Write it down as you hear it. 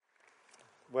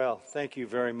Well, thank you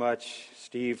very much,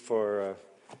 Steve, for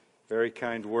very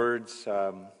kind words.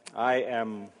 I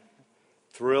am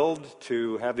thrilled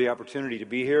to have the opportunity to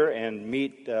be here and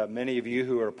meet many of you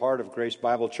who are part of Grace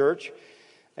Bible Church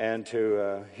and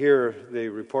to hear the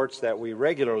reports that we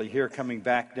regularly hear coming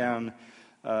back down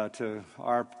to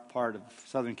our part of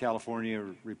Southern California,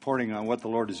 reporting on what the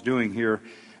Lord is doing here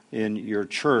in your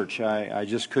church. I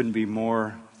just couldn't be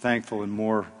more thankful and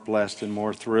more blessed and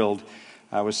more thrilled.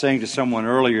 I was saying to someone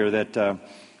earlier that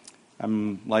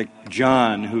I'm like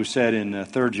John, who said in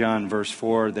 3 John verse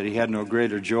 4 that he had no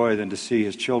greater joy than to see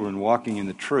his children walking in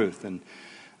the truth. And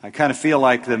I kind of feel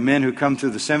like the men who come through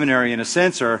the seminary, in a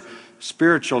sense, are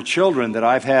spiritual children that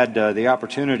I've had the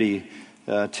opportunity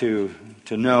to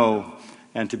know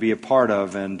and to be a part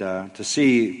of, and to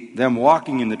see them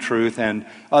walking in the truth and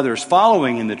others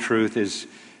following in the truth is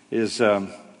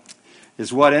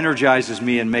what energizes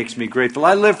me and makes me grateful.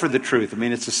 I live for the truth. I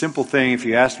mean, it's a simple thing. If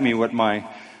you ask me what my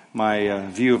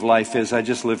view of life is, I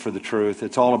just live for the truth.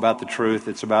 It's all about the truth.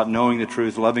 It's about knowing the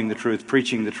truth, loving the truth,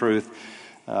 preaching the truth,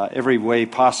 every way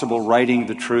possible, writing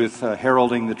the truth,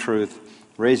 heralding the truth,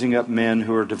 raising up men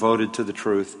who are devoted to the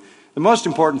truth. The most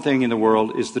important thing in the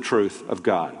world is the truth of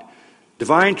God.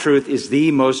 Divine truth is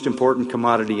the most important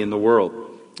commodity in the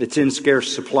world. It's in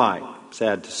scarce supply,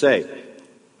 sad to say.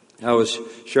 I was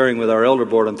sharing with our elder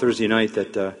board on Thursday night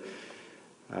that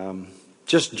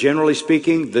just generally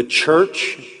speaking, the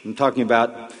church, I'm talking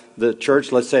about the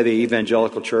church, let's say the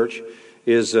evangelical church,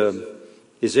 is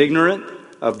ignorant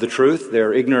of the truth.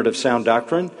 They're ignorant of sound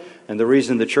doctrine. And the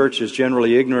reason the church is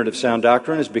generally ignorant of sound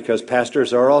doctrine is because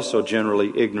pastors are also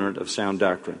generally ignorant of sound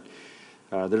doctrine.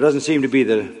 There doesn't seem to be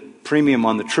the premium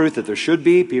on the truth that there should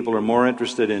be. People are more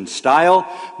interested in style,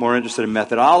 more interested in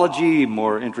methodology,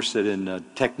 more interested in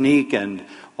technique and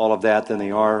all of that than they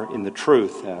are in the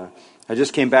truth. I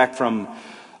just came back from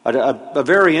a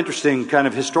very interesting kind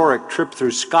of historic trip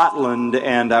through Scotland,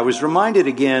 and I was reminded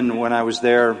again when I was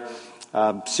there,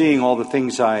 seeing all the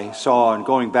things I saw and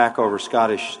going back over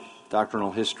Scottish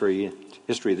doctrinal history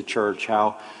of the church,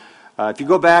 how if you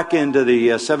go back into the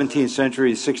 17th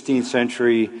century, 16th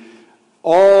century,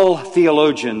 all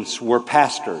theologians were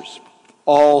pastors.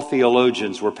 All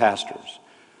theologians were pastors.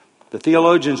 The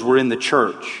theologians were in the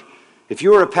church. If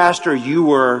you were a pastor, you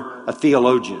were a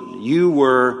theologian. You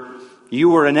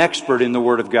were an expert in the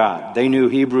Word of God. They knew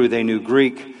Hebrew, they knew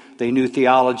Greek, they knew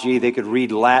theology, they could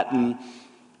read Latin,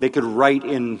 they could write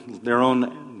in their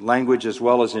own language as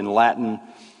well as in Latin.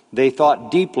 They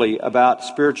thought deeply about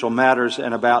spiritual matters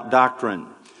and about doctrine.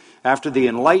 After the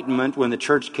Enlightenment, when the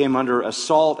church came under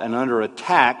assault and under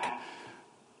attack,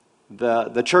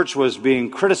 the church was being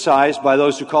criticized by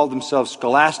those who called themselves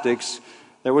scholastics.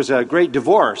 There was a great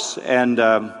divorce, and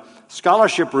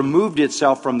scholarship removed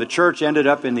itself from the church, ended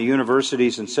up in the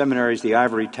universities and seminaries, the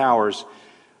ivory towers.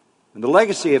 And the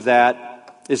legacy of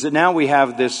that is that now we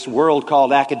have this world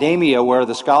called academia, where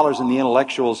the scholars and the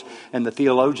intellectuals and the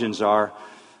theologians are.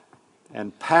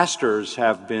 And pastors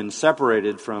have been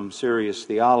separated from serious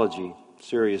theology,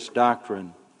 serious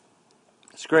doctrine.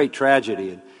 It's a great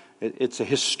tragedy. It's a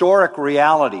historic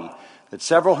reality that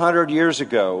several hundred years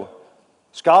ago,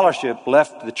 scholarship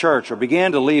left the church or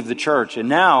began to leave the church. And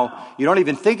now you don't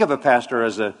even think of a pastor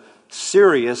as a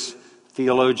serious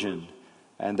theologian.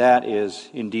 And that is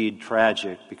indeed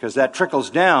tragic, because that trickles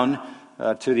down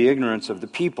to the ignorance of the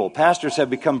people. Pastors have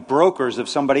become brokers of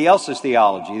somebody else's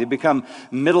theology. They become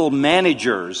middle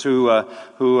managers who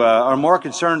are more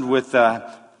concerned with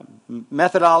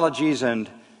methodologies and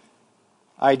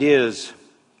ideas,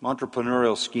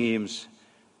 entrepreneurial schemes,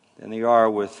 than they are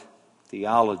with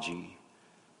theology,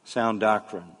 sound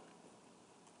doctrine.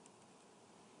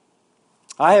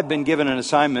 I have been given an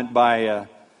assignment by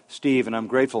Steve, and I'm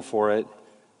grateful for it,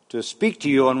 to speak to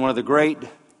you on one of the great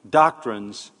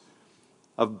doctrines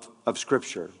of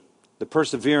Scripture, the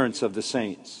perseverance of the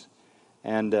saints.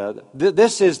 And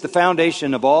this is the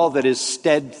foundation of all that is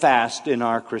steadfast in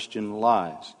our Christian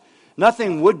lives.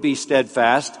 Nothing would be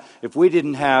steadfast if we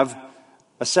didn't have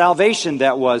a salvation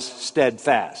that was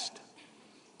steadfast.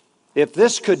 If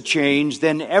this could change,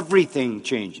 then everything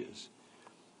changes.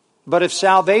 But if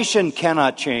salvation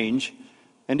cannot change,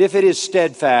 and if it is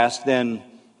steadfast, then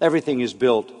everything is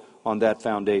built on that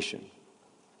foundation.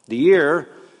 The year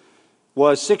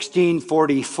was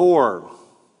 1644.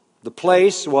 The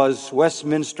place was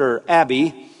Westminster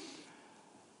Abbey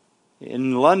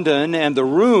in London, and the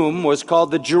room was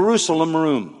called the Jerusalem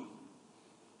Room.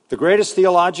 The greatest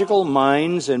theological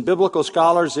minds and biblical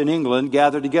scholars in England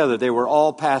gathered together. They were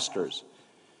all pastors.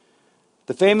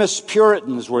 The famous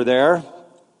Puritans were there,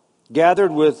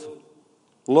 gathered with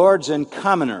lords and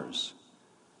commoners,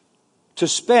 to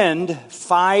spend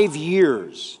 5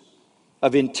 years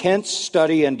of intense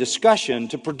study and discussion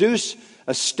to produce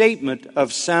a statement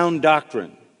of sound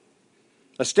doctrine,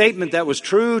 a statement that was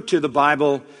true to the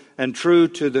Bible and true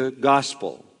to the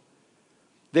gospel.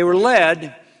 They were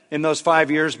led in those 5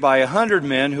 years by 100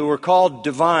 men who were called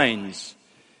divines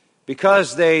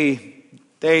because they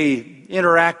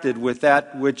interacted with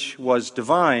that which was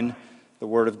divine, the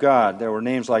Word of God. There were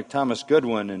names like Thomas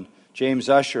Goodwin and James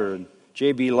Ussher and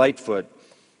J.B. Lightfoot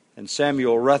and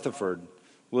Samuel Rutherford,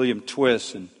 William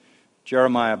Twiss and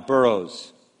Jeremiah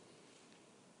Burroughs.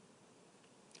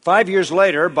 5 years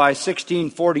later, by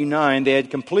 1649, they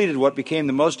had completed what became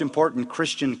the most important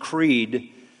Christian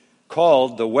creed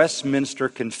called the Westminster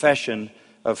Confession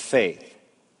of Faith.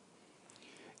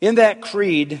 In that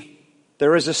creed,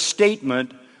 there is a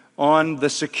statement on the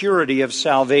security of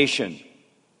salvation.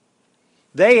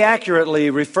 They accurately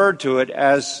referred to it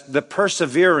as the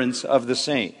perseverance of the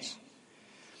saints.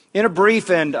 In a brief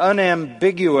and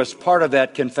unambiguous part of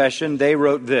that confession, they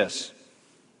wrote this: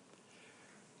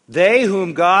 "They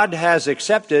whom God has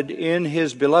accepted in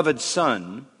His beloved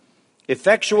Son,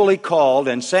 effectually called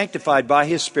and sanctified by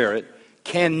His Spirit,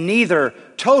 can neither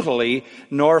totally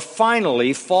nor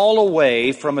finally fall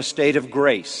away from a state of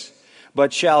grace,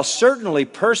 but shall certainly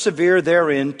persevere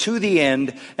therein to the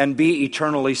end and be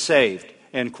eternally saved."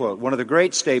 End quote. One of the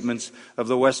great statements of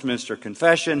the Westminster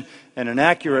Confession and an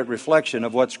accurate reflection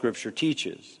of what Scripture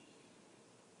teaches.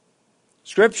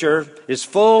 Scripture is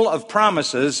full of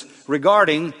promises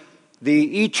regarding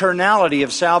the eternality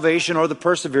of salvation or the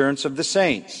perseverance of the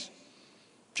saints.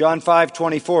 John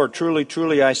 5:24, "Truly,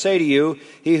 truly, I say to you,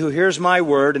 he who hears my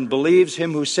word and believes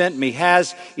him who sent me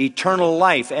has eternal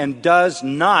life and does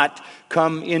not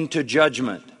come into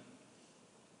judgment,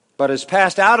 but has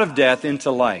passed out of death into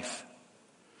life."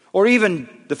 Or even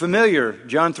the familiar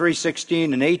John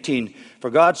 3:16 and 18, "For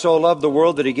God so loved the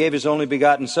world that He gave His only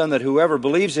begotten Son, that whoever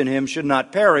believes in Him should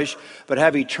not perish, but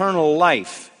have eternal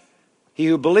life. He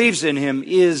who believes in Him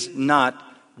is not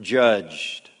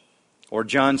judged." Or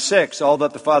John 6, "All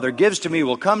that the Father gives to me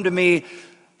will come to me,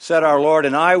 said our Lord,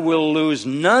 and I will lose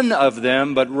none of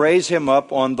them, but raise him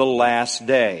up on the last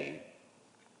day."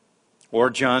 Or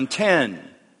John 10,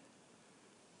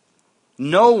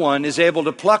 "No one is able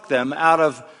to pluck them out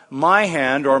of my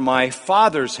hand or my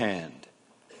Father's hand."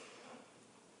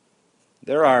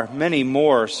 There are many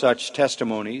more such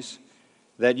testimonies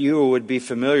that you would be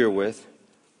familiar with.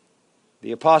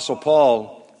 The Apostle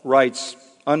Paul writes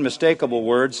unmistakable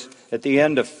words at the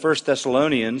end of 1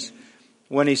 Thessalonians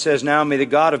when he says, "Now may the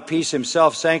God of peace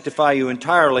Himself sanctify you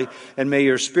entirely, and may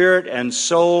your spirit and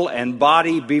soul and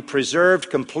body be preserved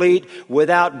complete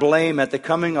without blame at the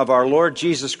coming of our Lord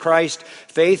Jesus Christ.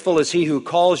 Faithful is He who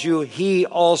calls you, He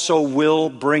also will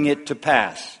bring it to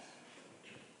pass."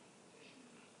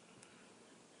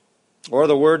 Or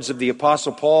the words of the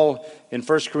Apostle Paul in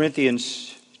 1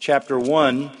 Corinthians chapter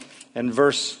 1 and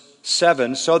verse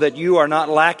 7, "So that you are not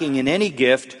lacking in any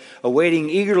gift,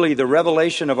 awaiting eagerly the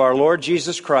revelation of our Lord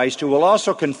Jesus Christ, who will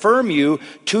also confirm you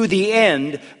to the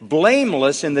end,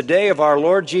 blameless in the day of our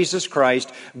Lord Jesus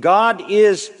Christ. God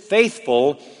is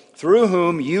faithful, through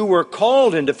whom you were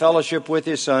called into fellowship with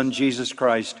His Son, Jesus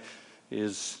Christ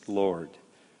is Lord."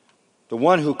 The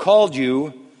one who called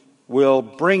you will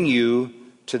bring you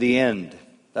to the end.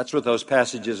 That's what those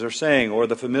passages are saying. Or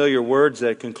the familiar words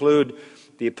that conclude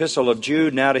the Epistle of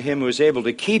Jude, "Now to Him who is able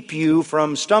to keep you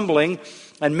from stumbling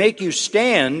and make you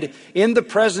stand in the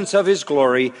presence of His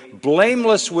glory,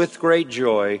 blameless with great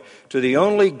joy, to the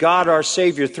only God our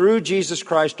Savior, through Jesus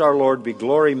Christ our Lord, be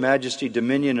glory, majesty,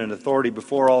 dominion, and authority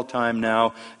before all time,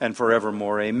 now and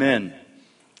forevermore. Amen."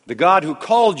 The God who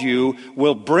called you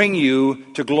will bring you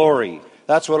to glory.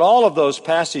 That's what all of those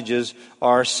passages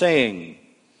are saying.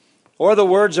 Or the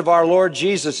words of our Lord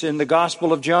Jesus in the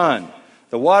Gospel of John,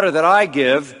 "The water that I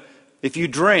give, if you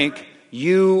drink,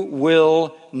 you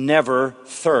will never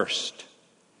thirst."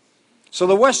 So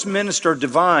the Westminster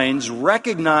divines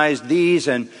recognized these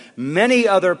and many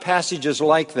other passages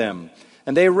like them.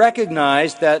 And they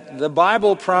recognized that the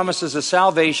Bible promises a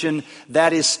salvation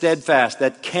that is steadfast,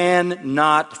 that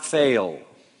cannot fail.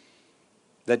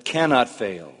 That cannot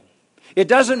fail. It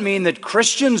doesn't mean that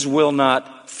Christians will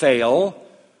not fail.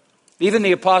 Even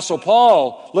the Apostle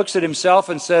Paul looks at himself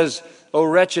and says, "O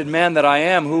wretched man that I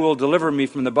am, who will deliver me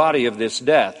from the body of this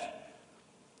death?"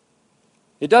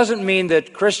 It doesn't mean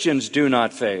that Christians do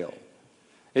not fail.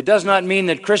 It does not mean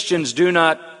that Christians do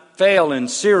not fail in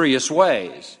serious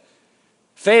ways,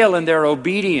 fail in their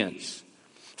obedience,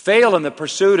 fail in the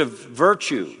pursuit of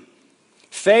virtue,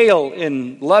 fail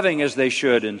in loving as they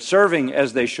should, and serving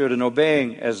as they should, and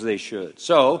obeying as they should.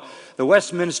 So, the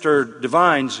Westminster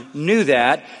Divines knew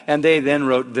that, and they then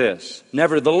wrote this: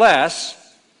 "Nevertheless,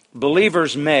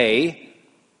 believers may,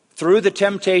 through the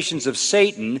temptations of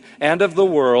Satan and of the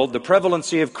world, the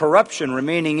prevalency of corruption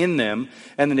remaining in them,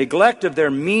 and the neglect of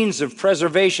their means of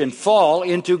preservation, fall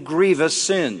into grievous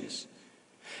sins,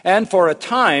 and for a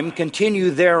time continue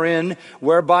therein,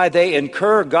 whereby they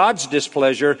incur God's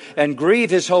displeasure and grieve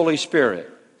His Holy Spirit,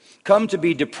 come to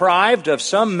be deprived of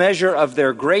some measure of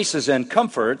their graces and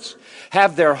comforts,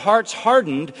 have their hearts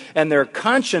hardened and their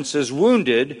consciences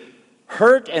wounded,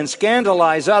 hurt and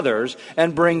scandalize others,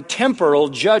 and bring temporal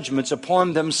judgments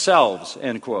upon themselves,"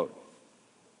 end quote.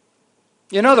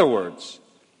 In other words,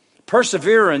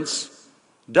 perseverance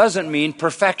doesn't mean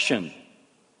perfection.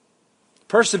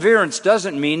 Perseverance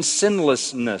doesn't mean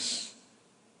sinlessness.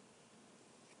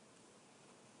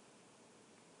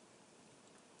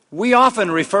 We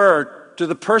often refer to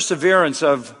the perseverance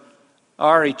of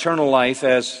our eternal life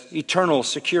as eternal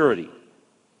security.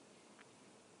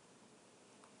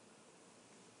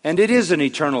 And it is an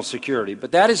eternal security,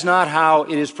 but that is not how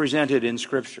it is presented in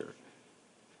Scripture.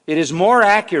 It is more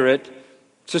accurate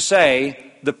to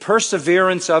say the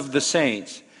perseverance of the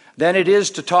saints than it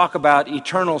is to talk about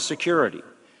eternal security.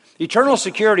 Eternal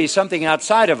security is something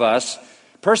outside of us.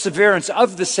 Perseverance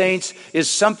of the saints is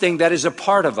something that is a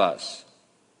part of us.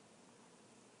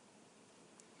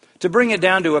 To bring it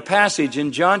down to a passage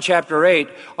in John chapter 8,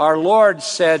 our Lord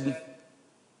said,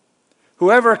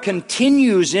 "Whoever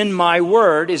continues in my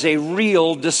word is a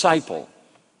real disciple."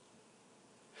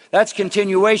 That's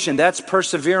continuation, that's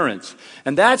perseverance.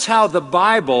 And that's how the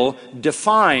Bible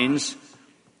defines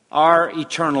our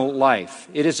eternal life.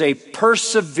 It is a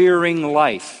persevering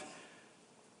life.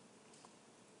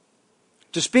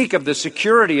 To speak of the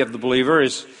security of the believer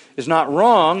is not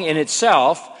wrong in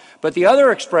itself, but the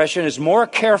other expression is more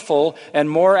careful and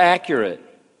more accurate.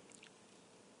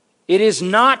 It is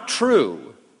not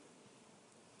true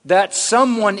that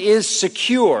someone is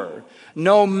secure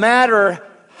no matter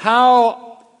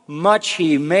how much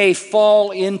he may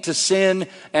fall into sin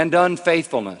and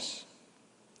unfaithfulness.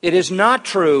 It is not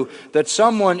true that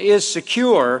someone is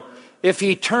secure if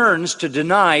he turns to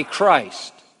deny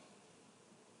Christ.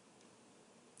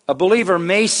 A believer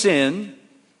may sin.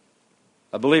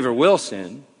 A believer will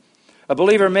sin. A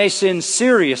believer may sin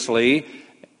seriously.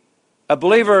 A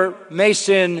believer may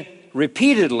sin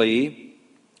repeatedly,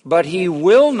 but he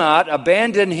will not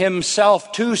abandon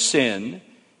himself to sin.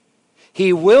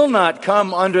 He will not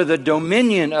come under the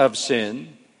dominion of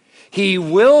sin. He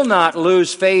will not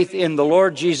lose faith in the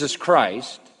Lord Jesus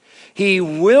Christ. He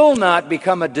will not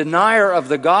become a denier of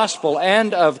the gospel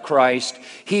and of Christ.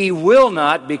 He will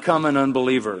not become an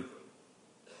unbeliever.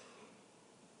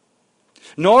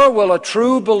 Nor will a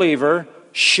true believer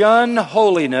shun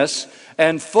holiness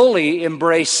and fully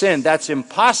embrace sin. That's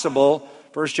impossible.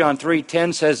 1 John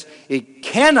 3:10 says it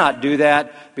cannot do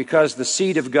that because the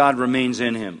seed of God remains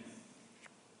in him.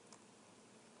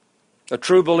 A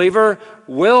true believer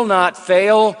will not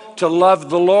fail to love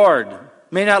the Lord.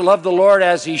 May not love the Lord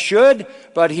as he should,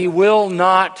 but he will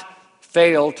not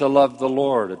fail to love the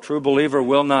Lord. A true believer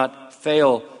will not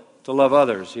fail to love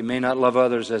others. He may not love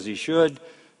others as he should,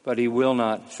 but he will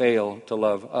not fail to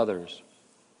love others.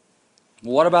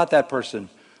 What about that person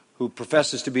who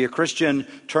professes to be a Christian,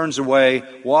 turns away,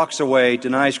 walks away,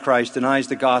 denies Christ, denies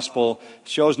the gospel,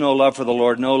 shows no love for the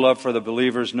Lord, no love for the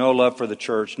believers, no love for the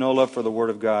church, no love for the Word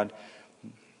of God?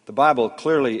 The Bible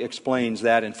clearly explains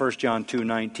that in 1 John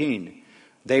 2:19.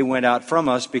 They went out from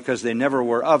us because they never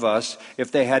were of us.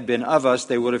 If they had been of us,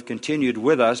 they would have continued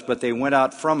with us, but they went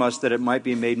out from us that it might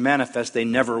be made manifest they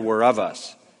never were of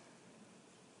us.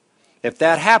 If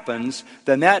that happens,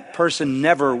 then that person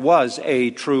never was a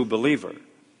true believer.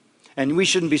 And we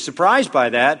shouldn't be surprised by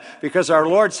that, because our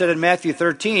Lord said in Matthew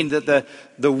 13 that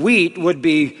the wheat would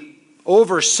be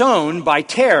oversown by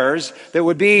tares that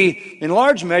would be in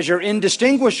large measure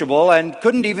indistinguishable and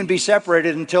couldn't even be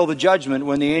separated until the judgment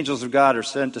when the angels of God are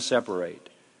sent to separate.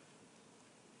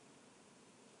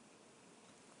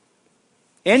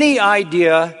 Any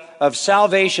idea of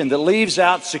salvation that leaves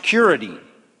out security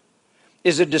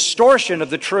is a distortion of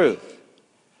the truth.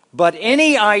 But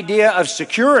any idea of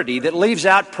security that leaves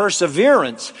out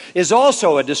perseverance is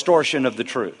also a distortion of the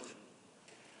truth.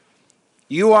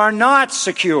 You are not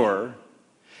secure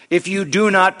if you do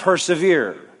not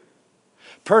persevere.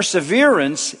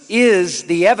 Perseverance is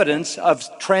the evidence of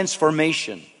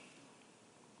transformation.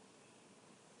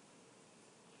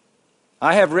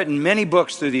 I have written many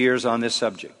books through the years on this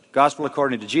subject. Gospel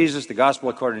according to Jesus, the Gospel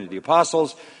according to the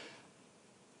Apostles.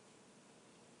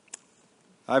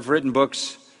 I've written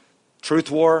books, Truth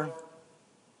War,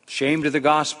 Shame to the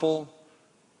Gospel,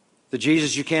 The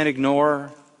Jesus You Can't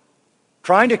Ignore,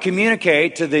 trying to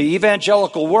communicate to the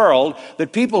evangelical world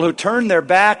that people who turn their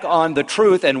back on the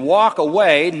truth and walk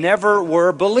away never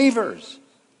were believers.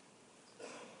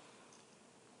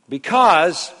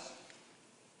 Because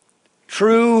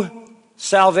true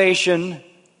salvation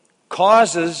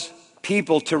causes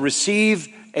people to receive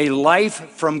a life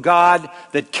from God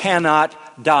that cannot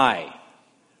die.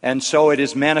 And so it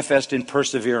is manifest in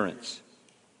perseverance.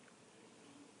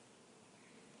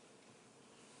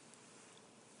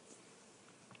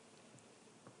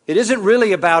 It isn't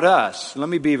really about us. Let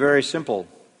me be very simple.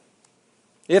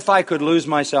 If I could lose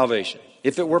my salvation,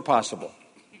 if it were possible,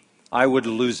 I would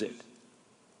lose it.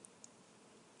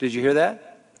 Did you hear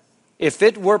that? If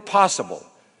it were possible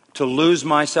to lose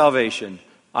my salvation,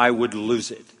 I would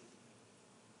lose it.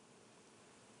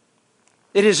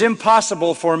 It is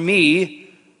impossible for me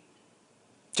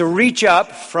to reach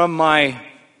up from my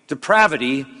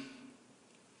depravity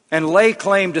and lay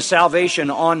claim to salvation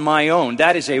on my own.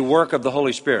 That is a work of the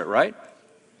Holy Spirit, right?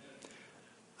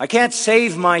 I can't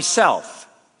save myself.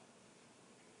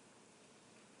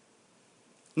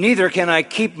 Neither can I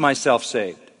keep myself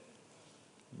saved.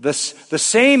 The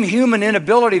same human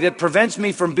inability that prevents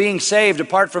me from being saved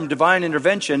apart from divine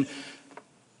intervention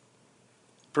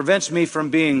prevents me from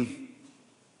being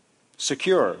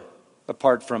secure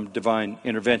apart from divine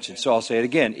intervention. So I'll say it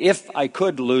again. If I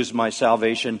could lose my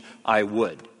salvation, I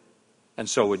would. And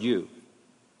so would you.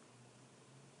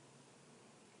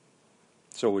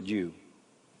 So would you.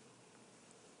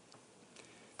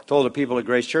 I told the people at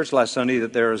Grace Church last Sunday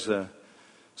that there is a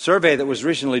survey that was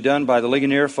recently done by the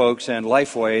Ligonier folks and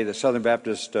Lifeway, the Southern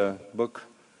Baptist book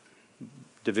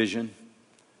division,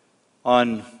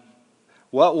 on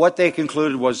what they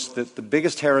concluded was that the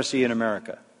biggest heresy in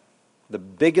America, the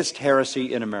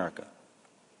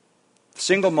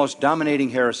single most dominating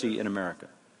heresy in America.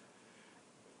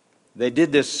 They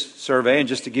did this survey, and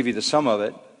just to give you the sum of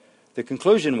it, the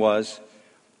conclusion was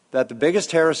that the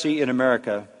biggest heresy in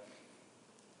America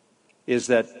is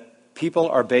that people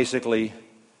are basically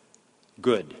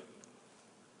good.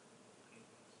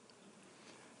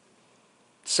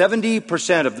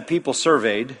 70% of the people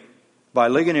surveyed by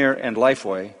Ligonier and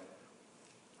Lifeway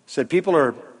said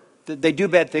they do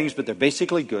bad things, but they're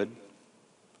basically good.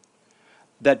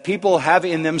 That people have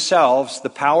in themselves the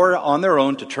power on their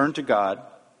own to turn to God.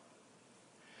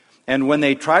 And when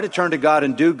they try to turn to God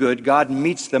and do good, God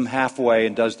meets them halfway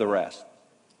and does the rest.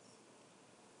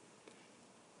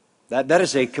 That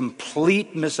is a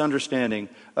complete misunderstanding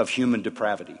of human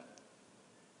depravity.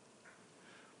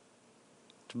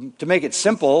 To make it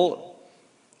simple,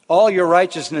 all your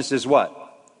righteousness is what?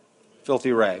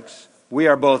 Filthy rags. We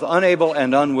are both unable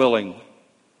and unwilling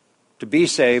to be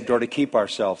saved or to keep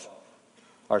ourselves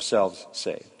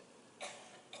saved.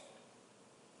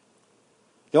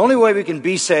 The only way we can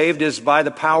be saved is by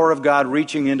the power of God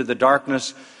reaching into the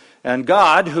darkness. And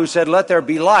God, who said, "Let there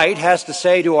be light," has to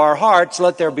say to our hearts,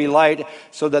 "Let there be light,"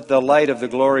 so that the light of the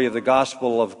glory of the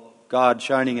gospel of God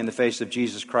shining in the face of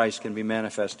Jesus Christ can be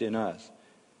manifest in us.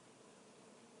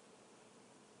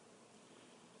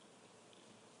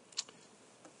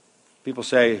 People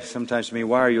say sometimes to me,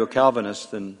 "Why are you a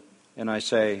Calvinist?" And I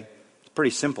say, it's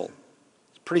pretty simple.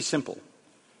 It's pretty simple.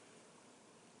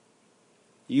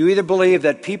 You either believe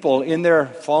that people in their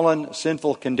fallen,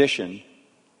 sinful condition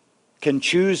can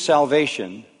choose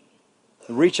salvation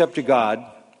and reach up to God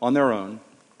on their own,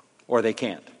 or they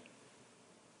can't.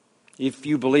 If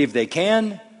you believe they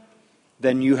can,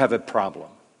 then you have a problem.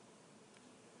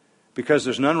 Because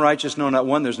there's none righteous, no, not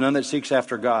one. There's none that seeks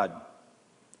after God.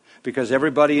 Because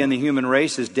everybody in the human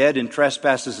race is dead in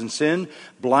trespasses and sin,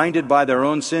 blinded by their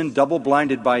own sin, double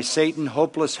blinded by Satan,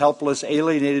 hopeless, helpless,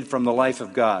 alienated from the life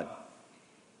of God.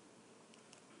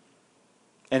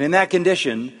 And in that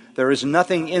condition, there is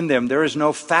nothing in them, there is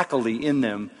no faculty in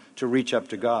them to reach up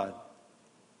to God.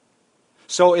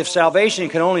 So if salvation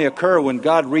can only occur when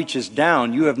God reaches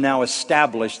down, you have now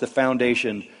established the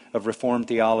foundation of Reformed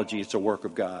theology. It's a work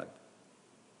of God.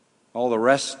 All the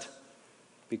rest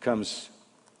becomes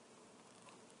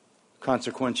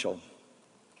consequential.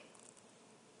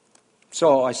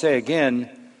 So I say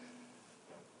again,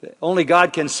 only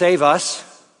God can save us.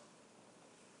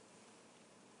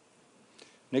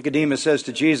 Nicodemus says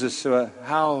to Jesus,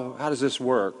 how does this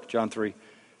work? John 3.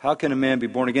 How can a man be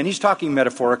born again? He's talking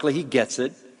metaphorically. He gets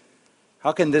it.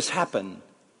 How can this happen?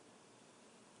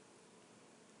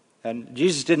 And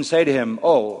Jesus didn't say to him,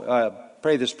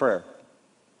 pray this prayer.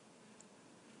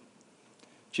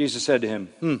 Jesus said to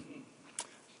him,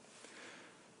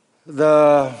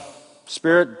 the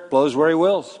Spirit blows where He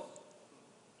wills.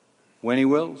 when He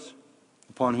wills,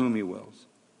 upon whom He wills.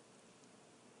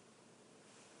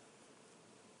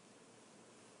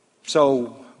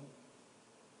 So,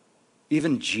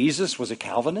 even Jesus was a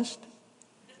Calvinist?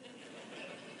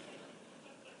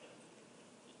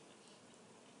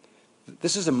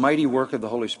 This is a mighty work of the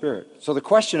Holy Spirit. So the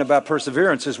question about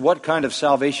perseverance is, what kind of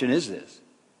salvation is this?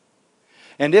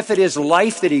 And if it is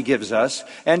life that He gives us,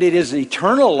 and it is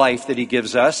eternal life that He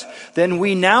gives us, then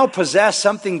we now possess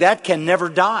something that can never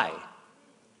die.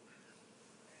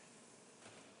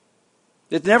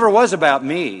 It never was about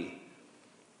me.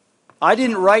 I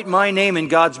didn't write my name in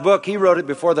God's book. He wrote it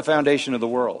before the foundation of the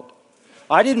world.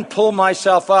 I didn't pull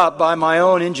myself up by my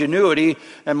own ingenuity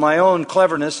and my own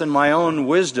cleverness and my own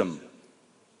wisdom.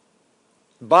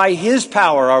 By His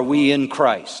power are we in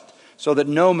Christ, so that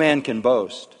no man can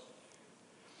boast.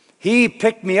 He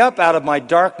picked me up out of my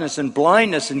darkness and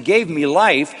blindness and gave me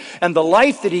life, and the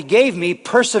life that He gave me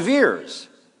perseveres.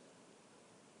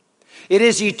 It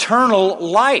is eternal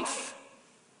life.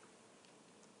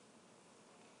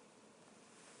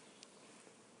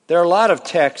 There are a lot of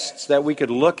texts that we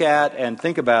could look at and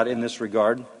think about in this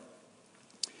regard.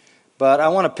 But I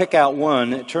want to pick out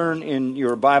one. Turn in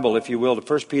your Bible, if you will, to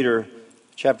 1 Peter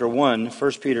chapter 1.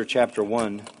 1 Peter chapter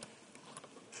 1.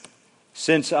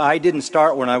 Since I didn't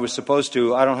start when I was supposed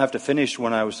to, I don't have to finish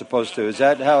when I was supposed to. Is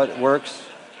that how it works,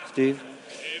 Steve?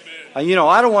 Amen.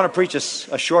 I don't want to preach a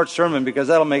short sermon because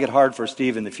that'll make it hard for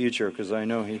Steve in the future, because I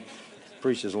know he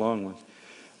preaches long ones.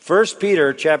 1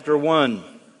 Peter chapter 1.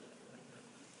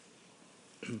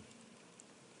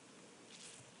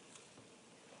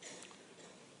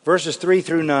 Verses 3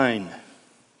 through 9.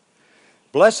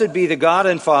 Blessed be the God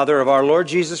and Father of our Lord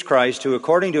Jesus Christ, who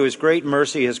according to His great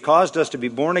mercy has caused us to be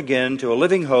born again to a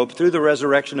living hope through the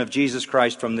resurrection of Jesus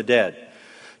Christ from the dead,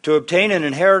 to obtain an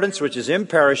inheritance which is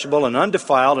imperishable and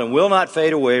undefiled and will not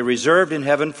fade away, reserved in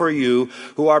heaven for you,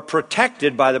 who are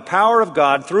protected by the power of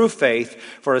God through faith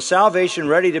for a salvation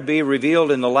ready to be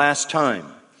revealed in the last time.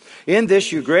 In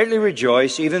this you greatly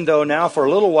rejoice, even though now for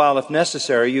a little while, if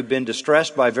necessary, you've been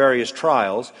distressed by various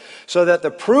trials, so that the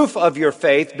proof of your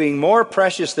faith, being more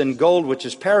precious than gold which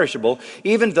is perishable,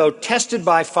 even though tested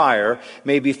by fire,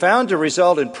 may be found to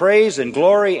result in praise and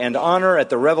glory and honor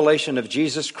at the revelation of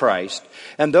Jesus Christ.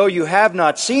 And though you have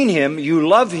not seen Him, you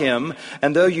love Him,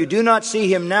 and though you do not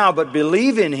see Him now, but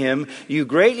believe in Him, you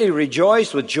greatly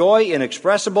rejoice with joy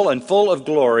inexpressible and full of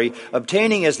glory,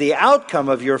 obtaining as the outcome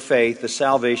of your faith the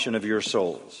salvation of your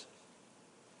souls.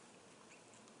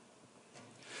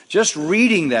 Just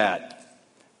reading that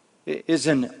is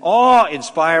an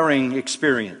awe-inspiring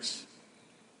experience.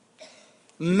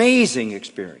 Amazing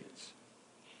experience.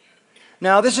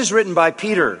 Now, this is written by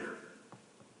Peter.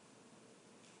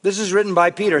 This is written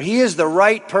by Peter. He is the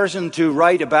right person to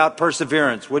write about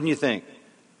perseverance, wouldn't you think?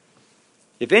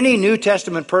 If any New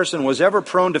Testament person was ever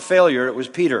prone to failure, it was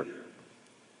Peter.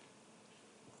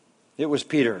 It was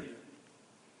Peter.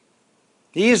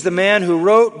 He is the man who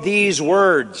wrote these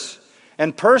words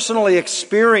and personally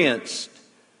experienced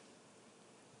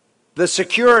the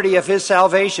security of his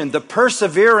salvation, the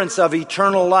perseverance of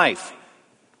eternal life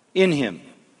in him.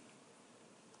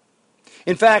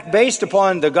 In fact, based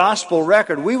upon the gospel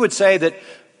record, we would say that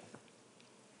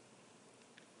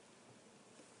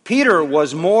Peter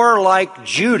was more like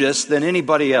Judas than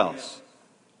anybody else.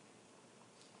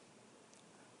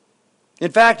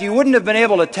 In fact, you wouldn't have been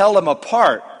able to tell them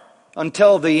apart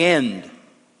until the end.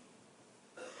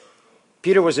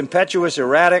 Peter was impetuous,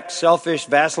 erratic, selfish,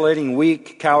 vacillating,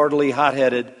 weak, cowardly,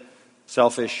 hot-headed,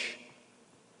 selfish.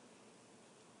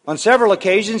 On several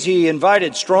occasions, he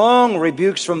invited strong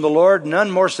rebukes from the Lord,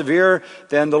 none more severe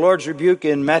than the Lord's rebuke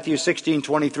in Matthew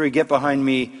 16:23, "Get behind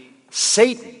me,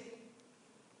 Satan."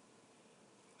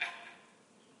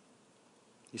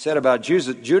 He said about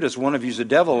Judas, "One of you's a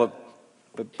devil,"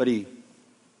 but he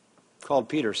called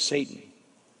Peter Satan.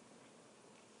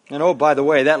 And oh, by the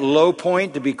way, that low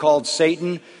point to be called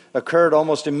Satan occurred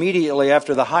almost immediately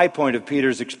after the high point of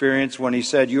Peter's experience when he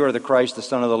said, "You are the Christ, the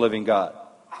Son of the living God."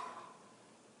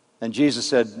 And Jesus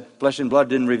said, "Flesh and blood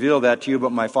didn't reveal that to you,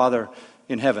 but my Father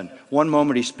in heaven." One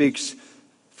moment he speaks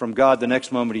from God, the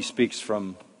next moment he speaks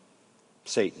from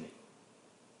Satan.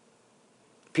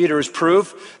 Peter is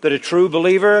proof that a true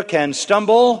believer can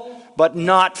stumble but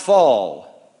not fall,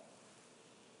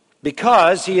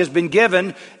 because he has been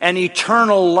given an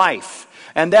eternal life.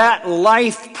 And that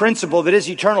life principle that is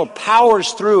eternal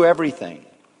powers through everything.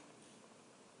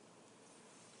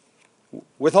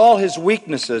 With all his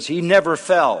weaknesses, he never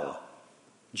fell.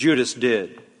 Judas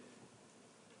did.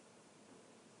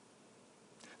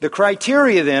 The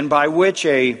criteria then by which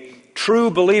a true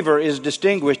believer is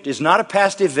distinguished is not a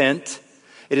past event.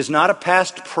 It is not a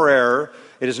past prayer.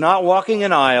 It is not walking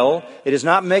an aisle. It is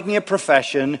not making a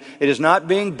profession. It is not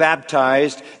being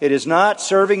baptized. It is not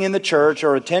serving in the church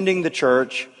or attending the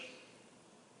church.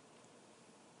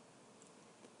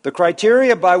 The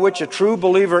criteria by which a true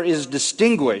believer is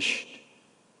distinguished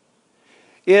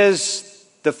is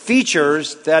the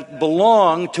features that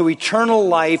belong to eternal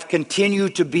life continue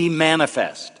to be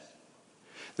manifest.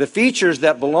 The features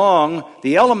that belong,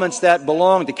 the elements that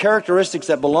belong, the characteristics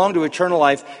that belong to eternal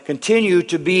life continue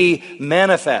to be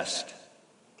manifest.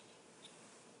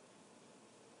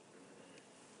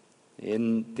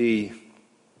 In the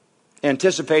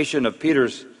anticipation of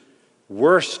Peter's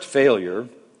worst failure,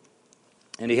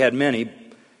 and he had many,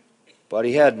 but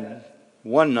he had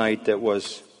one night that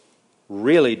was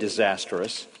really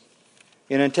disastrous.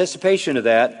 In anticipation of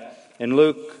that, in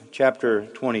Luke chapter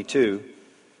 22,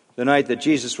 the night that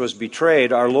Jesus was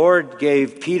betrayed, our Lord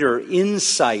gave Peter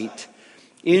insight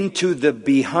into the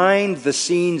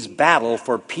behind-the-scenes battle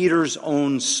for Peter's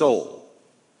own soul.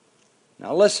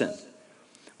 Now listen,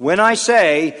 when I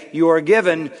say you are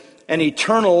given an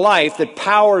eternal life that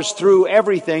powers through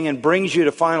everything and brings you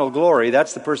to final glory,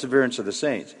 that's the perseverance of the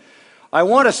saints. I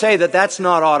want to say that that's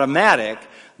not automatic.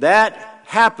 That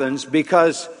happens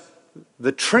because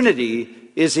the Trinity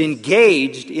is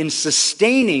engaged in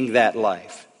sustaining that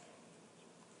life.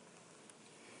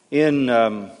 In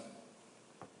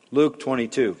Luke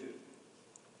 22,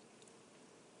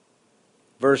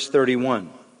 verse 31,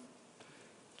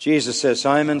 Jesus says,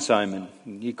 Simon, Simon.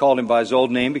 He called him by his old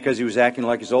name because he was acting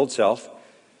like his old self.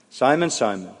 Simon,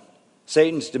 Simon,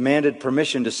 Satan's demanded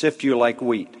permission to sift you like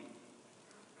wheat.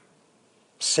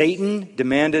 Satan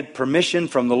demanded permission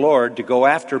from the Lord to go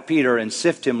after Peter and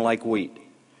sift him like wheat.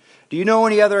 Do you know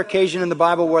any other occasion in the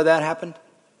Bible where that happened?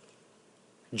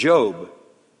 Job.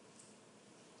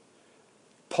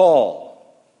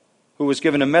 Paul, who was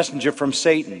given a messenger from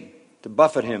Satan to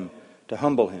buffet him, to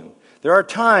humble him. There are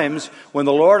times when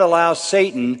the Lord allows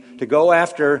Satan to go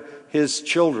after his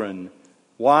children.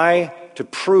 Why? To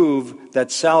prove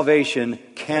that salvation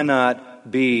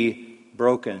cannot be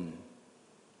broken.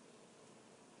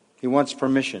 He wants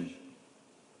permission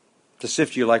to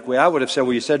sift you like wheat. I would have said,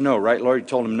 well, you said no, right, Lord? You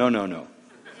told him no.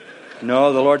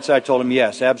 No, the Lord said, I told him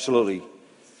yes, absolutely.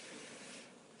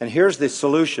 And here's the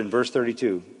solution, verse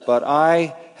 32. But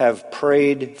I have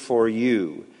prayed for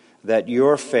you that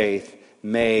your faith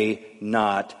may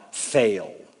not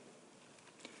fail.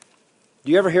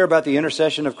 Do you ever hear about the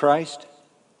intercession of Christ?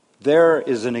 There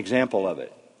is an example of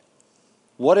it.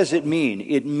 What does it mean?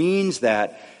 It means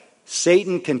that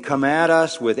Satan can come at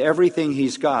us with everything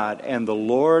he's got, and the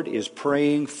Lord is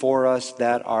praying for us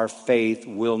that our faith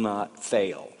will not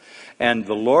fail. And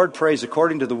the Lord prays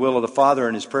according to the will of the Father,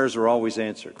 and his prayers are always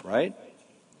answered, right?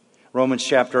 Romans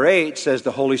chapter 8 says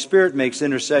the Holy Spirit makes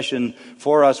intercession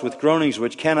for us with groanings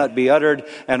which cannot be uttered,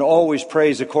 and always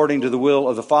prays according to the will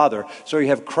of the Father. So you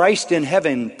have Christ in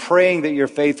heaven praying that your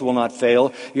faith will not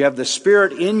fail. You have the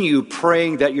Spirit in you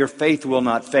praying that your faith will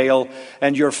not fail.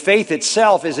 And your faith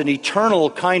itself is an eternal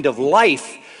kind of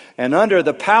life. And under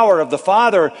the power of the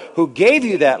Father who gave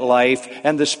you that life,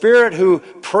 and the Spirit who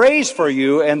prays for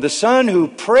you, and the Son who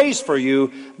prays for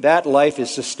you, that life is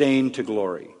sustained to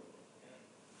glory.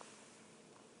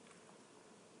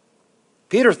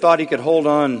 Peter thought he could hold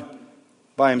on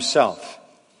by himself.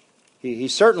 He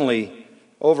certainly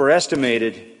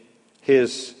overestimated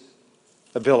his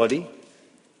ability.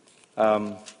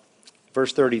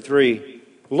 Verse 33,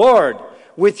 Lord,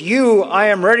 with you I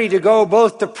am ready to go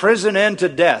both to prison and to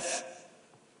death.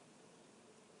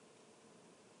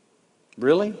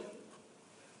 Really?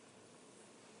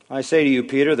 I say to you,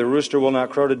 Peter, the rooster will not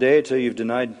crow today until you've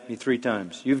denied me 3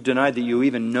 times. You've denied that you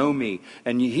even know me.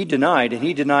 And he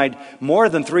denied more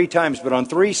than 3 times, but on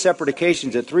 3 separate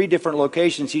occasions at 3 different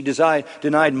locations, he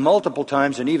denied multiple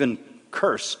times and even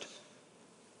cursed.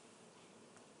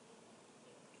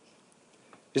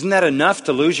 Isn't that enough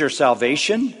to lose your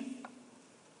salvation?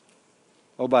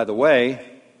 Oh, by the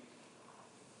way,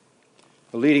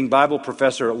 a leading Bible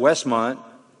professor at Westmont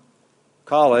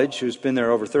College, who's been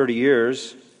there over 30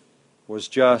 years, was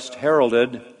just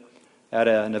heralded at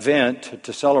an event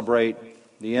to celebrate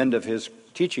the end of his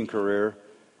teaching career,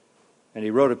 and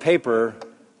he wrote a paper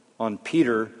on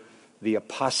Peter the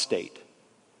apostate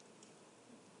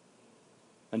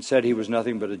and said he was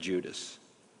nothing but a Judas.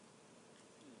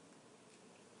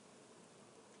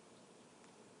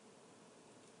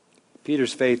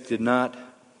 Peter's faith did not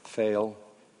fail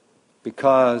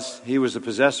because he was the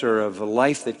possessor of a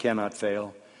life that cannot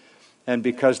fail, and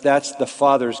because that's the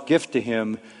Father's gift to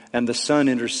him, and the Son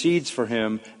intercedes for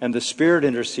him, and the Spirit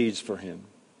intercedes for him.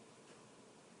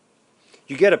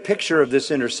 You get a picture of this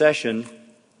intercession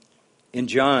In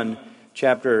John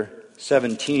chapter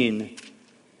 17,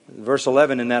 verse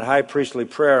 11, in that high priestly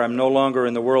prayer, I'm no longer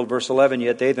in the world, verse 11,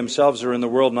 yet they themselves are in the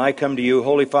world, and I come to you.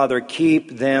 Holy Father,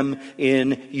 keep them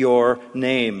in your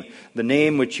name, the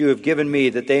name which you have given me,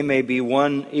 that they may be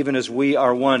one, even as we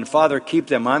are one. Father, keep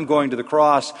them. I'm going to the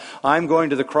cross. I'm going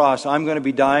to the cross. I'm going to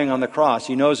be dying on the cross.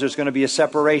 He knows there's going to be a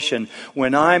separation.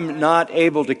 When I'm not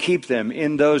able to keep them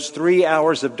in those 3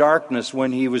 hours of darkness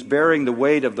when he was bearing the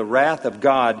weight of the wrath of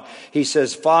God, he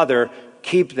says, Father,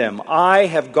 keep them. I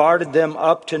have guarded them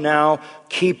up to now.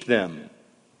 Keep them.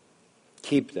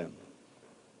 Keep them.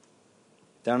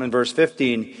 Down in verse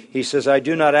 15, he says, I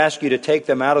do not ask you to take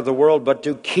them out of the world, but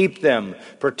to keep them,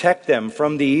 protect them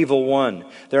from the evil one.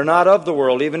 They're not of the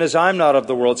world, even as I'm not of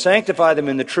the world. Sanctify them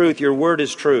in the truth. Your word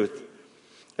is truth.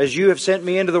 As you have sent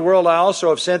me into the world, I also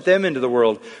have sent them into the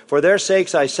world. For their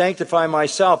sakes I sanctify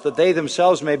myself, that they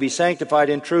themselves may be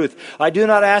sanctified in truth. I do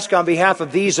not ask on behalf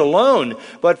of these alone,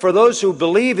 but for those who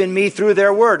believe in me through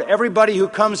their word. Everybody who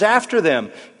comes after them,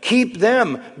 keep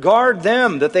them, guard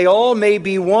them, that they all may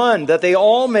be one, that they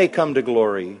all may come to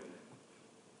glory.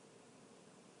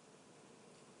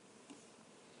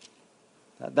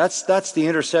 That's the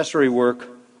intercessory work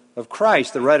of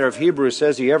Christ. The writer of Hebrews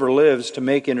says he ever lives to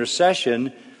make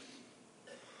intercession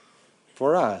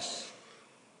for us.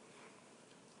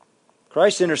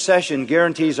 Christ's intercession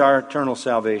guarantees our eternal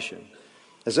salvation.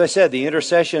 As I said, the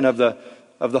intercession of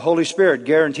the Holy Spirit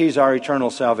guarantees our eternal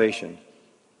salvation.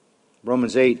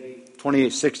 Romans 8,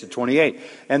 28, 6 to 28.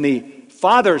 And the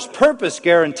Father's purpose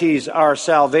guarantees our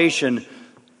salvation,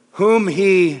 whom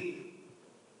He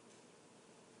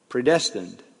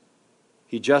predestined,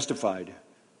 He justified.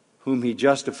 Whom He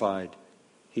justified,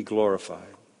 He glorified.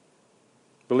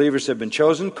 Believers have been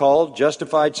chosen, called,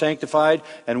 justified, sanctified,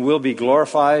 and will be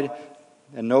glorified,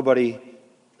 and nobody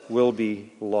will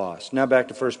be lost. Now back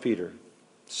to 1 Peter.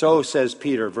 So says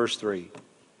Peter, verse 3,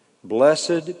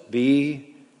 Blessed be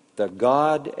the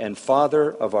God and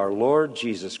Father of our Lord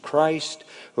Jesus Christ,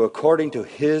 who according to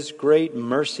His great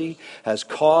mercy has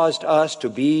caused us to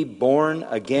be born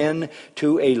again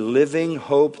to a living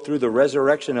hope through the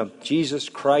resurrection of Jesus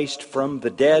Christ from the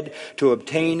dead, to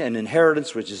obtain an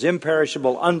inheritance which is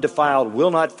imperishable, undefiled,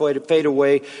 will not fade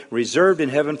away, reserved in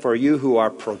heaven for you who are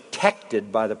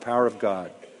protected by the power of God.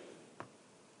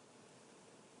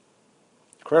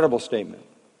 Incredible statement.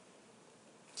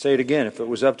 Say it again. If it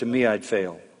was up to me, I'd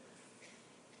fail.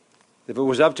 If it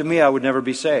was up to me, I would never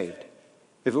be saved.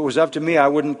 If it was up to me, I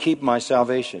wouldn't keep my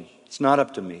salvation. It's not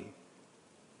up to me.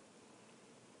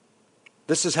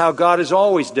 This is how God has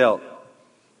always dealt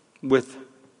with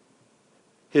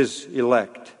His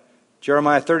elect.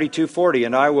 Jeremiah 32:40,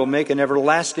 and I will make an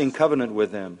everlasting covenant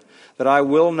with them, that I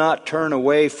will not turn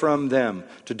away from them,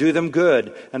 to do them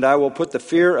good, and I will put the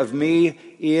fear of me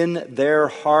in their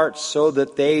hearts, so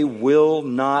that they will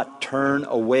not turn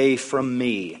away from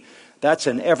me. That's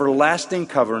an everlasting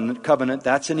covenant.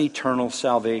 That's an eternal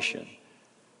salvation.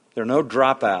 There are no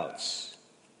dropouts.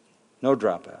 No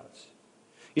dropouts.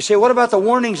 You say, what about the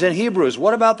warnings in Hebrews?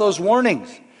 What about those warnings?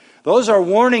 Those are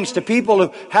warnings to people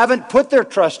who haven't put their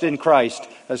trust in Christ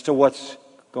as to what's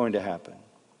going to happen.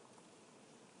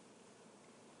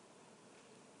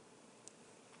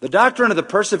 The doctrine of the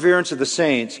perseverance of the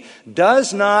saints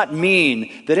does not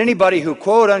mean that anybody who,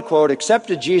 quote unquote,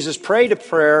 accepted Jesus, prayed a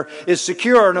prayer, is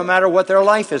secure no matter what their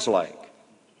life is like.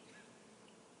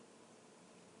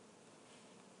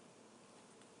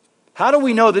 How do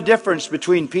we know the difference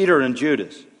between Peter and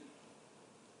Judas?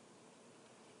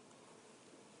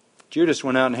 Judas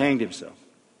went out and hanged himself.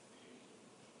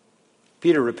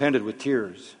 Peter repented with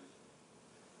tears.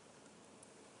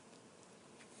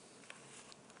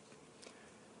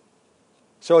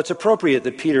 So it's appropriate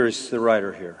that Peter is the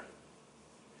writer here.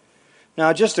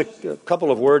 Now, just a couple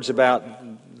of words about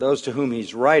those to whom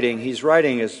he's writing. He's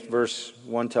writing, as verse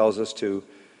 1 tells us, to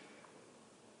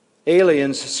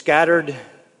aliens scattered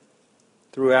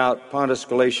throughout Pontus,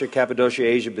 Galatia, Cappadocia,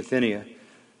 Asia, Bithynia,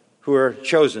 who are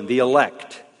chosen, the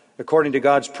elect, according to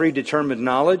God's predetermined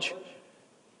knowledge.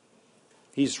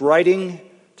 He's writing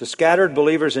to scattered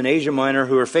believers in Asia Minor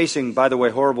who are facing, by the way,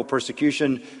 horrible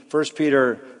persecution. 1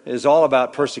 Peter is all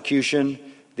about persecution.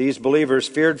 These believers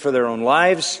feared for their own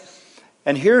lives.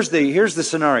 And here's the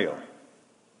scenario.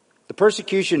 The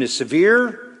persecution is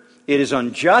severe. It is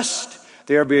unjust.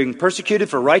 They are being persecuted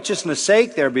for righteousness'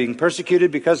 sake. They are being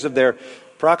persecuted because of their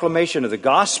proclamation of the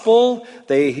gospel.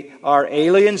 They are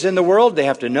aliens in the world. They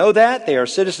have to know that. They are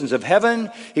citizens of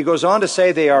heaven. He goes on to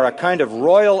say they are a kind of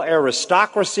royal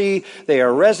aristocracy. They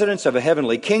are residents of a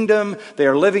heavenly kingdom. They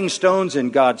are living stones in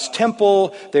God's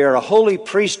temple. They are a holy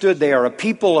priesthood. They are a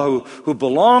people who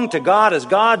belong to God as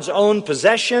God's own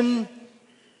possession.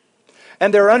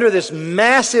 And they're under this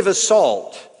massive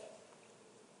assault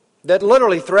that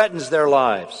literally threatens their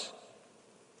lives.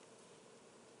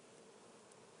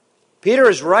 Peter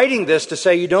is writing this to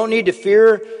say you don't need to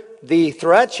fear the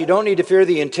threats, you don't need to fear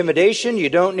the intimidation, you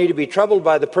don't need to be troubled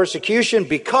by the persecution,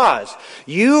 because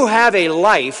you have a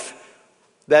life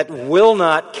that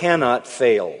cannot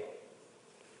fail.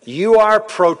 You are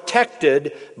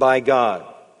protected by God.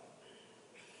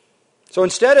 So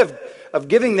instead of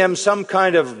giving them some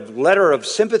kind of letter of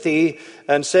sympathy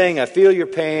and saying, I feel your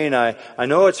pain, I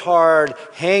know it's hard,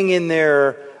 hang in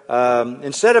there,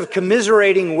 instead of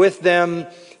commiserating with them,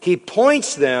 he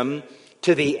points them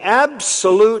to the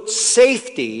absolute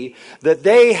safety that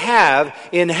they have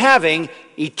in having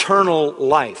eternal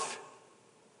life.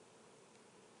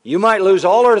 You might lose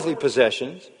all earthly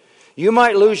possessions. You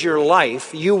might lose your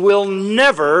life. You will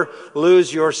never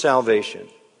lose your salvation.